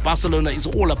crisis at Barcelona is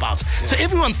all about. So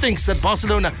everyone thinks that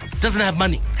Barcelona doesn't have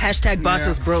money. Hashtag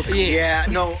Barca's broke. Yes. Yeah,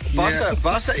 no,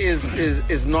 Barca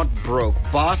is not broke.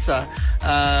 Barca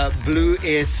blew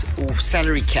its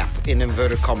salary cap in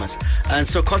inverted commas, and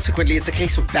so consequently it's a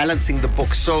case of balancing the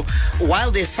books. So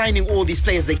while they're signing all these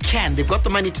players, they've got the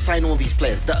money to sign all these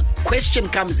players. The question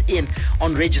comes in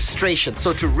on registration.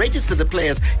 So to register the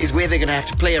players is where they're going to have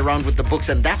to play around with the books,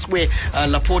 and that's where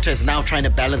Laporta is now trying to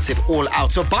balance it all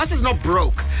out. So Barca's not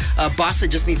broke. Barca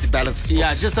just needs to balance the books.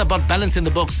 Yeah, just about balancing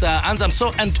the books.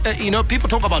 People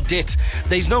talk about debt.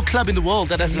 There's no club in the world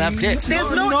that doesn't have debt.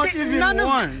 There's none of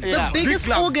the biggest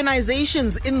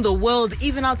organizations in the world,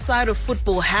 even outside of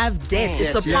football, have debt.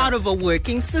 It's a part of a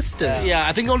working system. Yeah,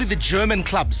 I think only the German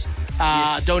clubs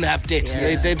don't have debt.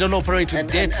 Yes. They don't operate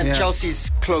with debt. And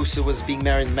Chelsea's close. It was being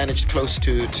managed close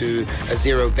to a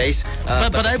zero base.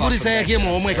 But I would say that's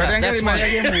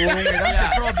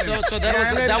so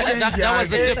that was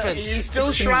the difference. He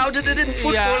still shrouded it in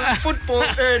football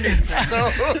earnings.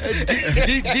 So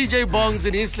DJ Bongs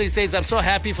in Eastleigh says, I'm so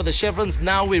happy for the Chevrons.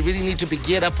 Now we really need to be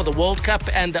geared up for the World Cup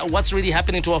and what's really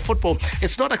happening to our football.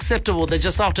 It's not acceptable that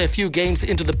just after a few games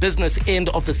into the business end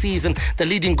of the season, the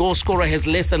leading goal scorer has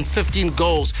less than 15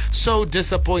 goals. So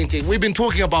disappointing. We've been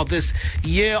talking about this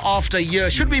year after year.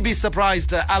 Should we be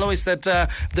surprised, Alois, that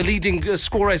the leading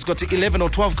scorer has got 11 or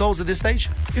 12 goals at this stage?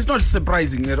 It's not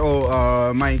surprising at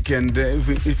all, Mike. And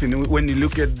when you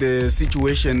look at the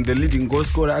situation, the leading goal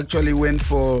scorer actually went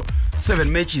for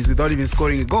 7 matches without even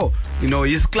scoring a goal.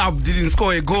 His club didn't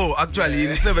score a goal actually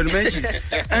in 7 matches,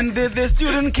 and they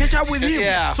still didn't catch up with him.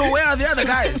 Yeah. So where are the other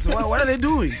guys? What are they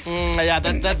doing?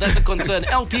 That's a concern.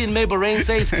 LP in Maple Rain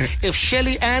says, if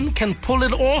Shelly Ann can pull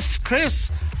it off,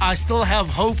 Chris, I still have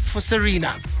hope for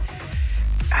Serena.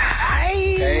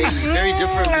 Very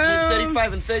different between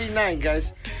 35 and 39,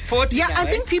 guys. 40 Yeah, now, I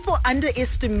think people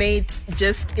underestimate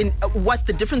just in what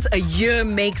the difference a year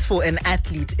makes for an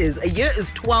athlete is. A year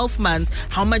is 12 months.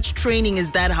 How much training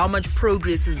is that? How much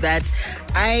progress is that?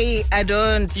 I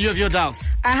don't... You have your doubts.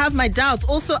 I have my doubts.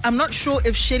 Also, I'm not sure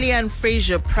if Shelly-Ann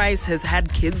Fraser-Price has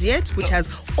had kids yet, which has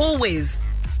always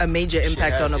a major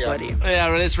impact on a body. Yeah,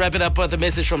 let's wrap it up with a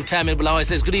message from Tammy Bulawa. It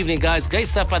says, good evening, guys. Great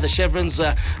stuff by the Chevrons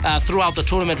throughout the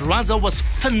tournament. Raza was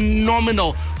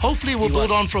phenomenal. Hopefully we'll build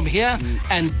on from here.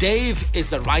 And Dave is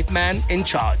the right man in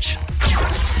charge.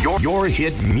 Your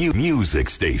hit music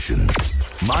station.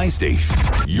 My station.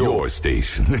 Your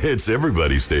station. It's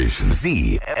everybody's station.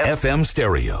 ZFM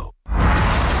Stereo.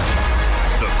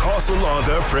 The Castle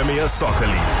Premier Soccer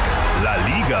League, La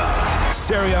Liga,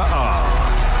 Serie A,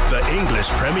 the English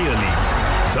Premier League,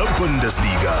 the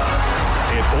Bundesliga.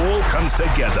 It all comes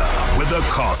together with the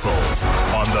Castle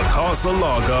on the Castle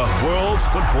Lager World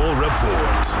Football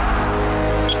Report.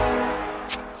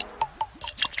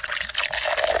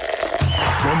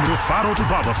 From Rufaro to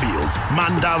Barberfield,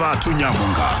 Mandava to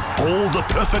Nyamunga, all the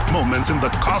perfect moments in the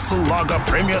Castle Lager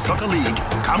Premier Soccer League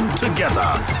come together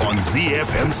on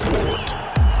ZFM Sport.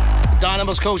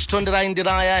 Dynamo's coach Tundrai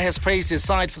Ndiraya has praised his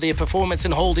side for their performance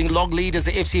in holding log leaders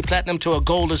the FC Platinum to a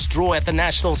goalless draw at the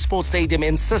National Sports Stadium,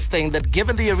 insisting that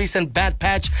given the recent bad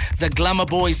patch, the Glamour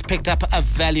boys picked up a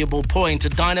valuable point.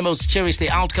 Dynamo's cherished the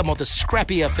outcome of the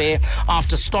scrappy affair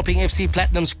after stopping FC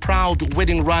Platinum's proud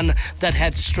winning run that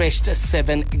had stretched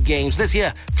 7 games. Let's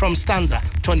hear from Stanza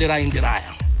Tundrai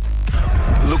Ndiraya.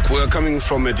 Look, we're coming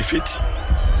from a defeat.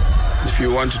 If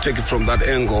you want to take it from that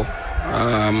angle,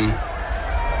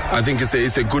 I think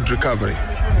it's a good recovery.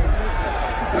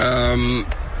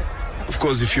 Of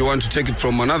course, if you want to take it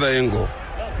from another angle,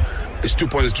 it's 2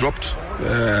 points dropped.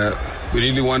 We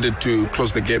really wanted to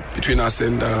close the gap between us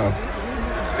and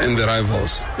the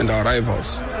rivals and our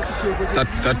rivals.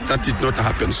 That did not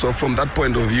happen. So from that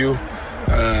point of view,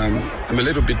 I'm a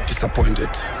little bit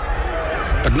disappointed,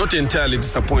 but not entirely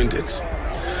disappointed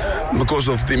because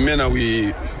of the manner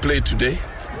we played today,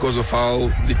 because of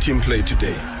how the team played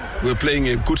today. We're playing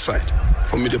a good side,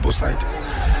 formidable side.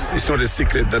 It's not a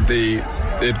secret that they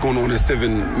had gone on a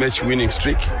 7-match winning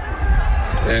streak.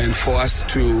 And for us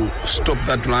to stop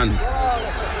that run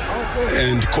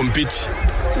and compete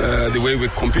the way we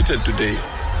competed today,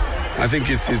 I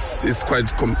think it's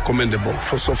quite commendable.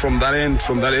 So from that end,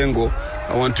 from that angle,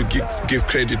 I want to give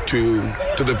credit to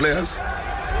the players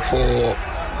for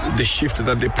the shift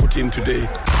that they put in today.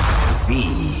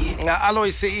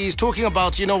 Alois is talking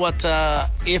about, you know what,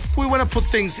 if we want to put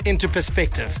things into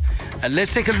perspective,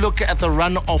 let's take a look at the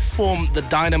run of form the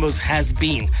Dynamos has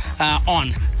been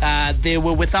on. They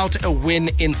were without a win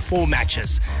in 4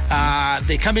 matches.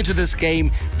 They come into this game,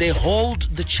 they hold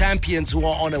the champions who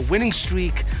are on a winning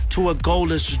streak to a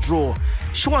goalless draw.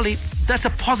 Surely that's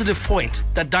a positive point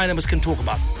that Dynamos can talk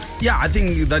about. Yeah, I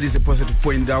think that is a positive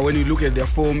point. When you look at their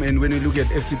form and when you look at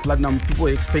FC Platinum, people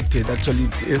expected actually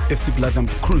FC Platinum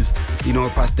to cruise,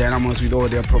 past Dynamos with all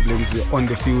their problems on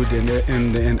the field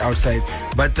and outside.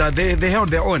 But they held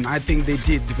their own. I think they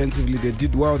did defensively. They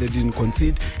did well. They didn't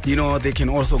concede. They can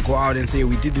also go out and say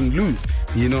we didn't lose.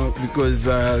 Because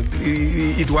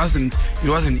it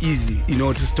wasn't easy.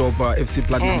 To stop FC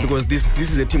Platinum because this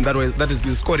is a team that has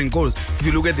been scoring goals. If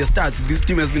you look at the stats, this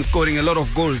team has been scoring a lot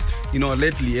of goals,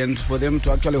 lately. And for them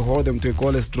to actually hold them to a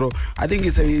goalless draw, I think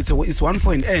it's 1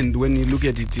 point end when you look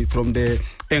at it from the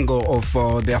angle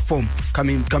of their form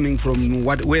coming from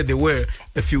where they were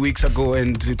a few weeks ago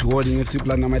and to holding FC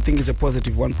Platinum. I think it's a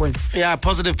positive 1 point. Yeah,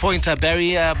 positive point,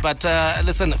 Barry. But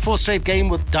listen, 4 straight game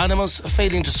with Dynamos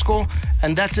failing to score,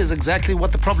 and that is exactly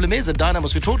what the problem is at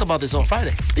Dynamos. We talked about this on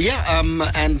Friday. Yeah,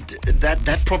 and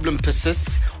that problem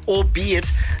persists,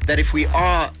 albeit that if we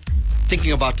are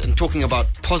thinking about and talking about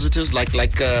positives like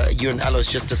you and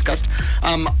Alois just discussed,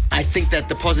 I think that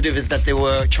the positive is that there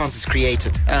were chances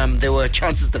created. There were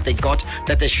chances that they got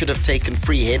that they should have taken.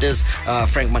 Free headers,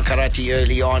 Frank Mankarati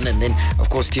early on, and then of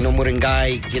course Tino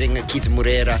Muringai getting Keith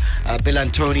Moreira, Bill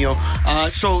Antonio.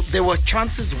 So there were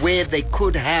chances where they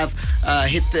could have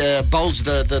bulged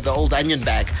the old onion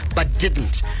bag, but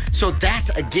didn't. So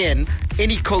that again,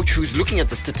 any coach who's looking at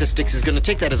the statistics is going to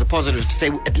take that as a positive to say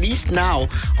at least now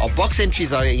our box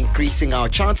entries are increasing, our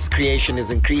chances creation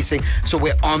is increasing, so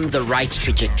we're on the right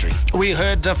trajectory. We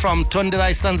heard from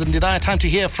Tundrai Ndiraya. Time to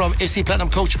hear from FC Platinum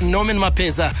coach Norman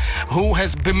Mapeza, who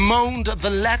has bemoaned the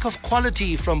lack of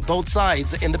quality from both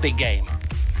sides in the big game.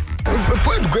 A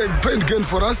point gain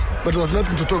for us, but there was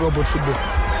nothing to talk about football.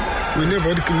 We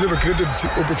never created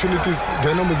opportunities.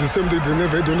 Dynamo the same day, they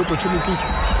never had any opportunities.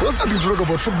 There was nothing to talk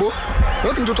about football.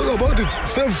 Nothing to talk about it.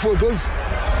 Save for those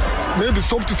maybe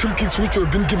soft field kicks which were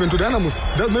being given to the Dynamos.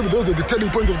 That maybe those were the turning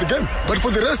point of the game. But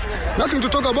for the rest, nothing to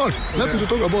talk about. Nothing to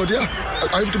talk about. Yeah,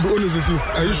 I have to be honest with you.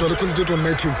 I usually concentrate on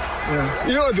my team.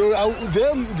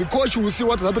 The coach will see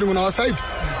what's happening on our side.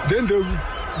 Then they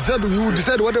said he will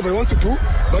decide whatever he wants to do.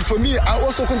 But for me, I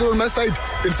also control my side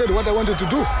and said what I wanted to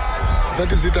do. That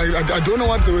is it. I don't know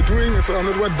what they were doing, so I'm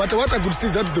not what. But what I could see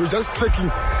is that they were just trekking.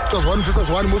 It was 1 versus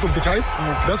 1 most of the time.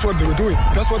 That's what they were doing.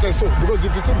 That's what I saw. Because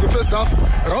if you see the first half,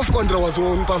 Ralph Contra was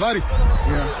on Pavari.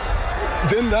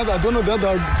 Then the other, I don't know,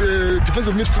 the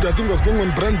defensive midfield I think was going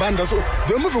on Brand Banda. So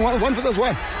they were moving 1 versus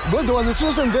 1. But there was a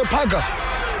situation there, Paga,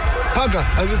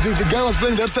 as the guy was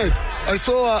playing that side. I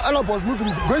saw Alaba was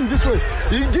moving, going this way.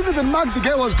 He didn't even mark the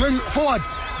guy was going forward,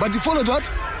 but he followed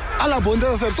that. Alaba on the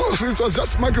other side, so it was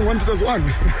just marking 1 versus 1.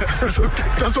 So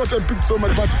that's what I picked so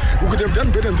much. But we could have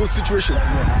done better in those situations.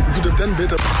 We could have done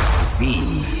better.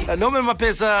 Norman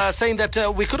Mapes saying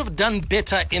that we could have done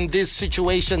better in these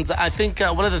situations. I think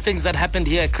one of the things that happened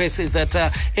here, Chris, is that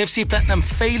FC Platinum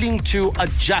failing to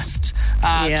adjust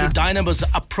to Dynamo's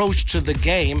approach to the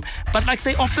game. But like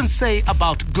they often say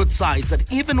about good sides,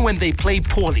 that even when they play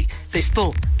poorly, they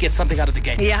still get something out of the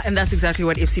game. Yeah, and that's exactly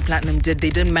what FC Platinum did. They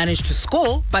didn't manage to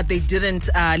score, but they didn't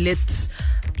let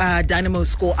Dynamo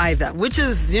score either, which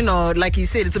is, like he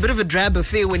said, it's a bit of a drab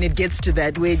affair when it gets to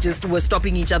that. We're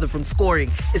stopping each other from scoring,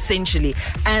 essentially.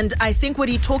 And I think what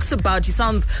he talks about, he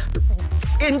sounds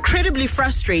incredibly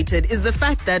frustrated, is the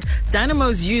fact that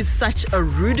Dynamo's used such a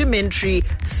rudimentary,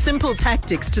 simple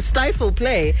tactics to stifle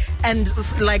play and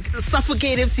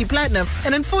suffocate FC Platinum,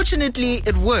 and unfortunately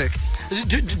it worked.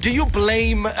 Do you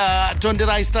blame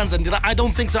Tonderai Stanza? I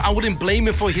don't think so. I wouldn't blame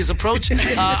him for his approach.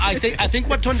 I think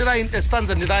what Tonderai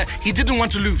Stanza did, he didn't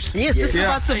want to lose. Yes, this is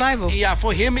about survival. Yeah,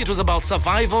 for him it was about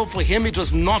survival. For him it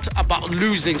was not about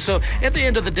losing. So at the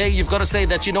end of the day, you've got to say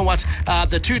that,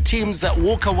 the two teams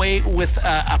walk away with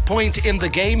a point in the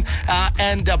game,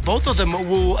 and both of them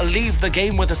will leave the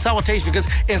game with a sour taste, because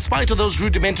in spite of those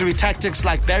rudimentary tactics,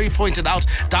 like Barry pointed out,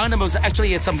 Dynamo's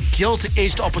actually had some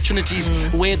gilt-edged opportunities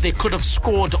where they could have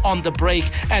scored on the break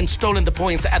and stolen the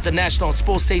points at the National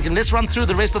Sports Stadium. Let's run through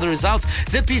the rest of the results.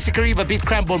 ZPC Kariba beat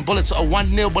Cranbourne Bullets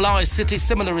 1-0. Bulawayo City,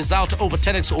 similar result over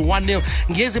Tenex 1-0.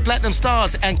 Ngezi Platinum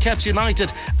Stars and Caps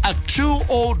United, a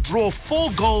 2-2 draw,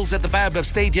 4 goals at the Baobab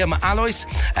Stadium, Alois.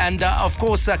 And of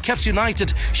course, Caps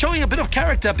United showing a bit of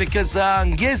character, because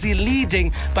Ngezi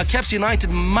leading, but Caps United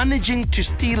managing to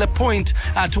steal a point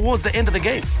towards the end of the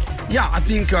game. Yeah, I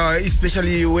think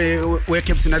especially where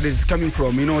Caps United is coming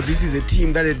from. This is a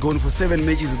team that had gone for 7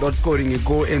 matches without scoring a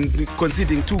goal and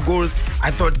conceding 2 goals.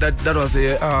 I thought that was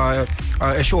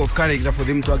a show of character for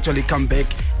them to actually come back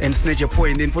and snatch a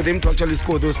point, and for them to actually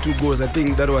score those 2 goals. I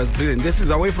think that was brilliant. This is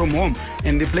away from home,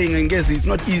 and they're playing in Ngezi. It's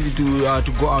not easy to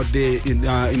go out there in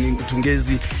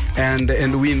Ngezi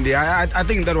and win there. I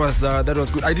think that was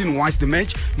good. I didn't watch the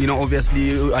match.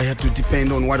 Obviously I had to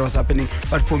depend on what was happening.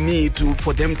 But for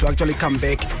them to actually come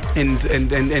back and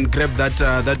grab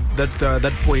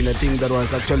that point, I think that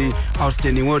was actually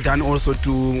outstanding. Well done also to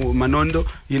Manondo.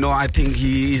 I think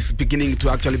he is beginning to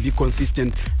actually be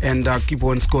consistent and keep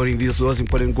on scoring those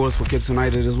important goals for Caps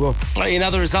United as well. In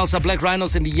other results, Black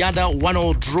Rhinos in the Yada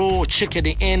 1-0 draw, Chicken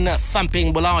Inn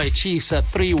thumping Bulawayo Chiefs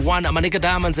 3-1, Manica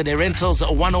Diamonds and their Rentals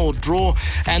 1-0 draw,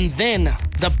 and then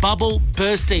the bubble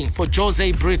bursting for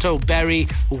Jose Brito Barry,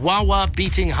 Wawa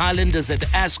beating Highlanders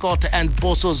at Ascot, and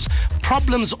Bosso's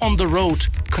problems on the road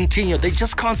continue. They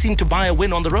just can't seem to buy a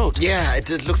win on the road. Yeah,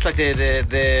 it looks like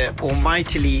they're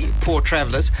almightily poor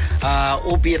travellers,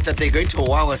 albeit that they're going to a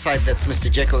Wawa side that's Mr.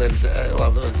 Jekyll and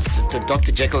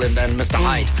Dr. Jekyll and Mr.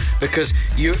 Hyde, because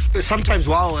sometimes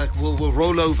Wawa will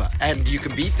roll over and you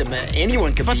can beat them.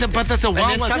 Anyone can beat them. But that's a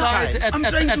Wawa side at the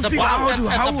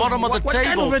bottom of the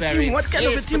table. What kind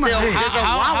of a team are they? There's a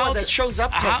Wawa that shows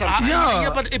up to sometimes.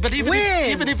 Yeah, but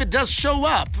even if it does show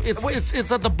up,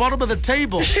 it's at the bottom of the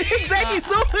table. Exactly.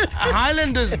 So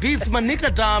Highlanders beats Manica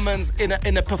Diamonds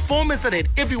in a performance that had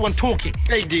everyone talking.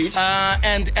 They did.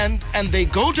 And they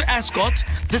go to Ascot.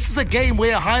 This is a game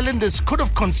where Highlanders could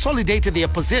have consolidated their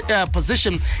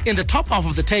position in the top half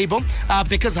of the table,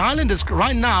 because Highlanders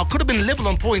right now could have been level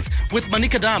on points with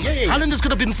Manica Diamonds. Yeah. Highlanders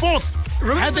could have been 4th.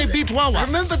 Had they beat Wawa.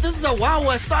 Remember, this is a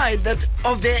Wawa side that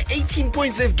of their 18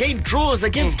 points they've gained draws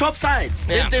against top sides.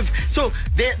 Yeah.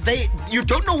 You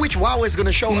don't know which Wawa is going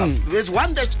to show up. There's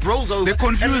one that rolls over,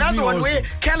 and another one where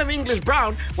Callum English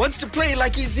Brown wants to play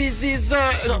like he's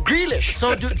Grealish.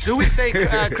 So do we say,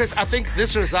 Chris, I think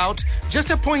this result,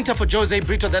 just a pointer for Jose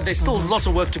Brito that there's still lots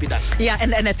of work to be done. Yeah,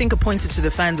 and I think a pointer to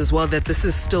the fans as well that this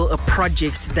is still a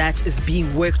project that is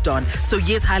being worked on. So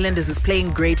yes, Highlanders is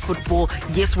playing great football.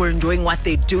 Yes, we're enjoying what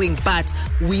they're doing, but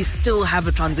we still have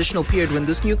a transitional period. When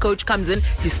this new coach comes in,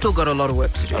 he's still got a lot of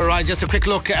work to do. All right, just a quick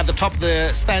look at the top of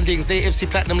the standings. The FC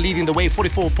Platinum leading the way,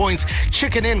 44 points.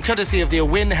 Chicken Inn, courtesy of their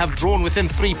win, have drawn within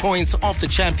 3 points of the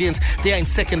champions. They are in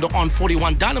second on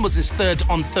 41. Dynamos is third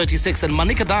on 36, and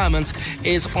Manica Diamonds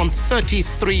is on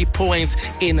 33 points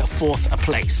in fourth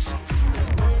place.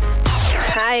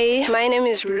 Hi, my name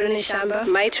is Rune Shamba,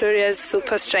 Mytoria's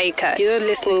super striker. You're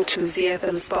listening to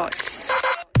ZFM Sports.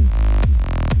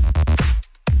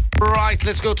 Right,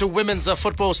 let's go to women's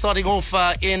football, starting off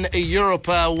in Europe,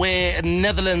 where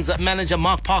Netherlands manager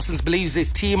Mark Parsons believes his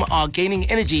team are gaining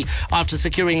energy after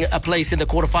securing a place in the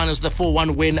quarterfinals with a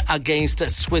 4-1 win against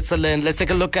Switzerland. Let's take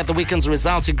a look at the weekend's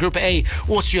results. In Group A,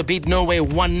 Austria beat Norway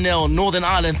 1-0. Northern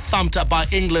Ireland thumped by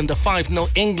England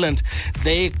 5-0. England,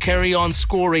 they carry on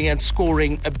scoring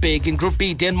big. In Group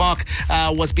B, Denmark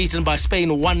was beaten by Spain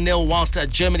 1-0, whilst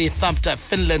Germany thumped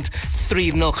Finland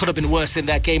 3-0. Could have been worse in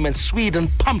that game. And Sweden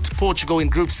pumped Portugal in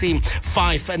Group C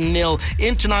 5-0.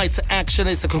 In tonight's action,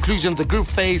 it's the conclusion of the group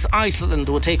phase. Iceland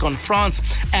will take on France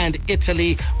and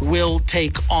Italy will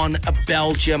take on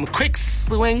Belgium. Quick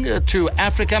swing to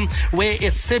Africa, where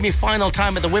it's semi-final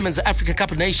time at the Women's Africa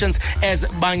Cup of Nations as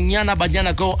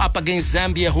Banyana go up against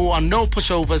Zambia, who are no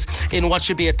pushovers in what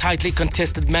should be a tightly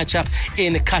contested matchup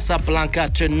in Casablanca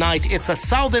tonight. It's a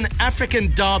Southern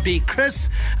African derby. Chris,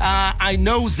 I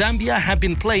know Zambia have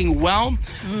been playing well,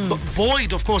 but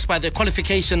buoyed, of course, by the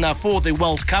qualification for the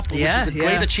World Cup, which is a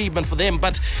great achievement for them.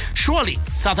 But surely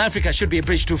South Africa should be a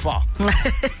bridge too far.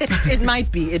 It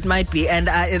might be. And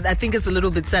I think it's a little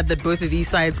bit sad that both of these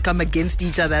sides come against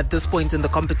each other at this point in the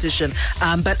competition.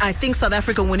 But I think South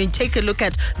Africa, when you take a look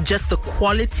at just the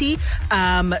quality,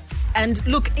 and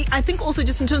look, I think also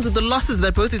just in terms of the losses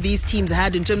that both of these teams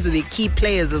had in terms of their key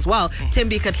players as well.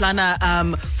 Tembi Katlana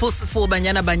for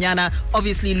Banyana,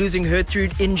 obviously losing her through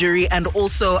injury, and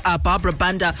also Barbara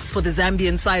Banda for the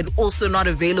Zambian side, also not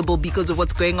available because of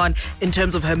what's going on in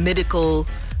terms of her medical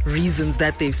reasons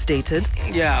that they've stated.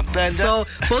 Yeah. So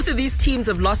both of these teams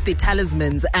have lost their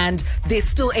talismans and they're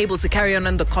still able to carry on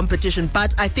in the competition.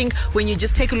 But I think when you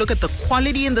just take a look at the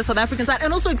quality in the South African side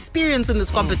and also experience in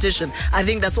this competition, I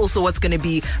think that's also what's going to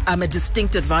be a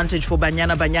distinct advantage for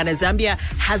Banyana. Zambia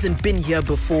hasn't been here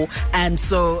before, and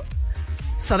so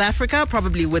South Africa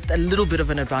probably with a little bit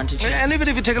of an advantage. And even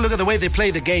if you take a look at the way they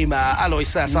play the game, Alois,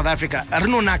 South Africa,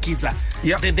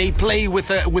 they play with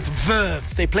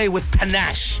verve, they play with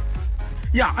panache.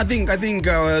 Yeah, I think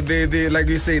they like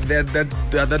you say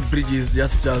that bridge is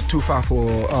just too far for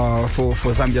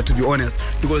Zambia, to be honest,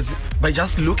 because by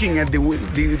just looking at the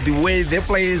way they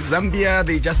play Zambia,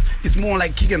 it's more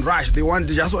like kick and rush. They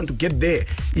just want to get there,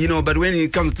 But when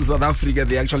it comes to South Africa,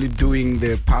 they're actually doing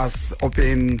the pass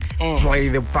open play,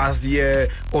 the pass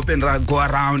open go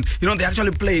around. They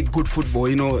actually play good football.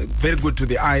 Very good to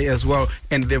the eye as well,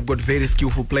 and they've got very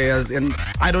skillful players. And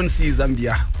I don't see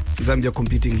Zambia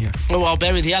competing here. Well,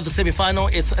 Barry, the other semi-final,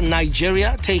 it's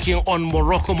Nigeria taking on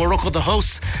Morocco. Morocco, the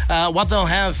hosts. What they'll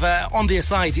have on their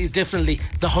side is definitely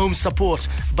the home support,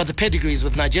 but the pedigree is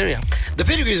with Nigeria. The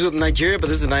pedigree is with Nigeria, but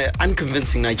this is an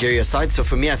unconvincing Nigeria side. So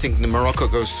for me, I think Morocco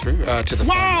goes through to the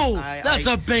final. Wow, that's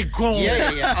a big goal.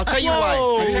 Yeah. I'll tell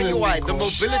you why.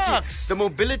 The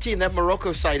mobility in that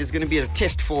Morocco side is going to be a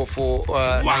test for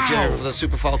Nigeria, the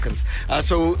Super Falcons.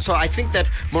 So I think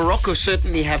that Morocco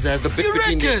certainly has the bit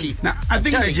between their teeth. Now, I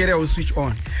think Nigeria will switch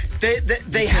on.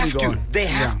 They have to. They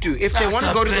have to. If they want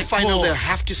to go to the final, they'll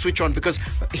have to switch on, because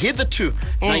hitherto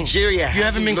Nigeria hasn't. You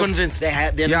haven't been convinced. They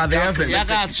haven't.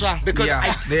 Because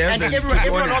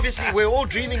everyone obviously, we're all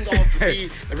dreaming of the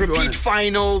repeat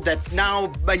final, that now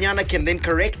Banyana can then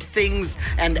correct things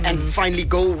and finally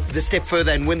go the step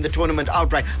further and win the tournament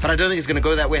outright. But I don't think it's going to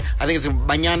go that way. I think it's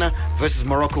Banyana versus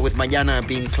Morocco, with Banyana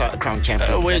being crowned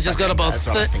champions. We've just got about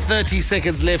 30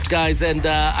 seconds left, guys, and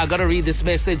I got to read this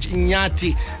message.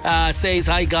 Nyati says,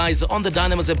 hi guys, on the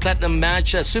Dynamos and Platinum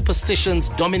match, superstitions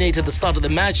dominated the start of the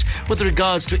match with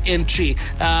regards to entry.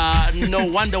 No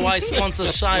wonder why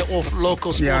sponsors shy off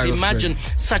local sport. Imagine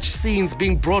such scenes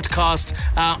being broadcast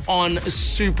on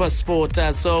Super Sport.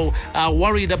 So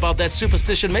worried about that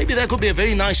superstition. Maybe that could be a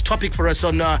very nice topic for us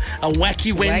on a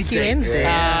Wacky Wednesday.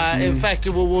 In fact,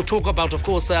 we'll talk about, of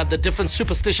course, the different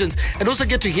superstitions, and also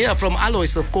get to hear from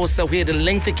Alois, of course, who had a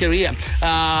lengthy career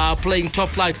playing top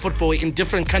flight football in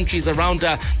different countries around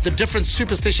the different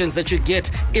superstitions that you get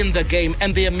in the game.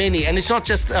 And there are many, and it's not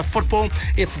just football,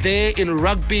 it's there in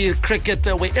rugby, cricket,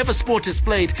 wherever sport is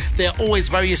played. There are always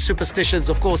various superstitions,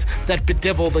 of course, that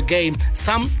bedevil the game,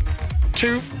 some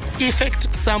to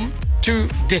effect, some to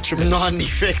detriment.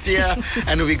 Non-effect, yeah.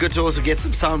 And it'll be good to also get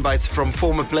some sound bites from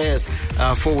former players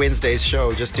for Wednesday's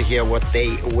show, just to hear what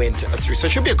they went through. So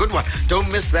it should be a good one. Don't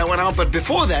miss that one out. But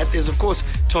before that, there's, of course,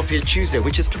 Top Hit Tuesday,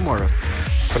 which is tomorrow.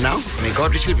 For now, may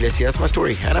God richly bless you. That's my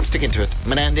story, and I'm sticking to it.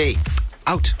 Manande,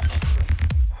 out.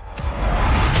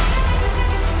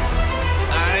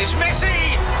 And it's Messi!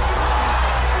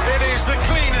 It is the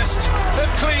cleanest of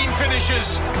clean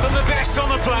finishes and the best on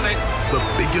the planet. The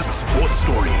biggest sports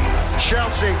stories.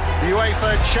 Chelsea,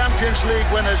 UEFA Champions League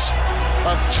winners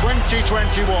of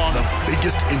 2021. The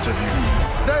biggest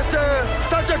interviews. That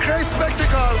such a great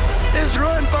spectacle is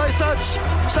ruined by such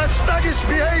thuggish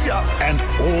behavior. And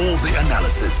all the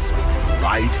analysis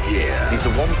right here. He's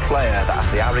the one player that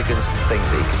has the arrogance to think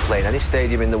that he can play in any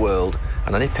stadium in the world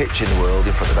and any pitch in the world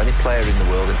in front of any player in the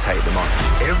world and take them on.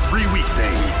 Every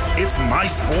weekday, it's my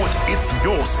sport, it's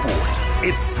your sport.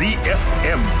 It's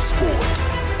ZFM Sport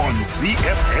on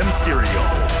ZFM Stereo.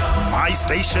 My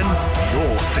station,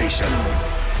 your station.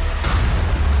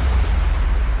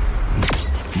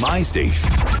 My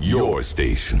station, your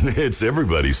station. It's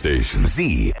everybody's station.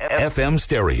 ZFM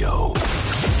Stereo.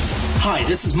 Hi,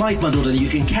 this is Mike Madoda. You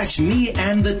can catch me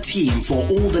and the team for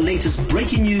all the latest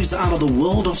breaking news out of the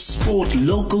world of sport,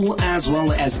 local as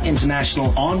well as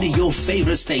international, on your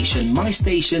favorite station. My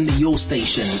station, your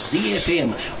station.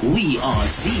 ZFM. We are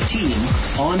Z Team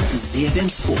on ZFM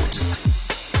Sport.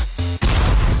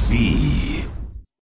 Z.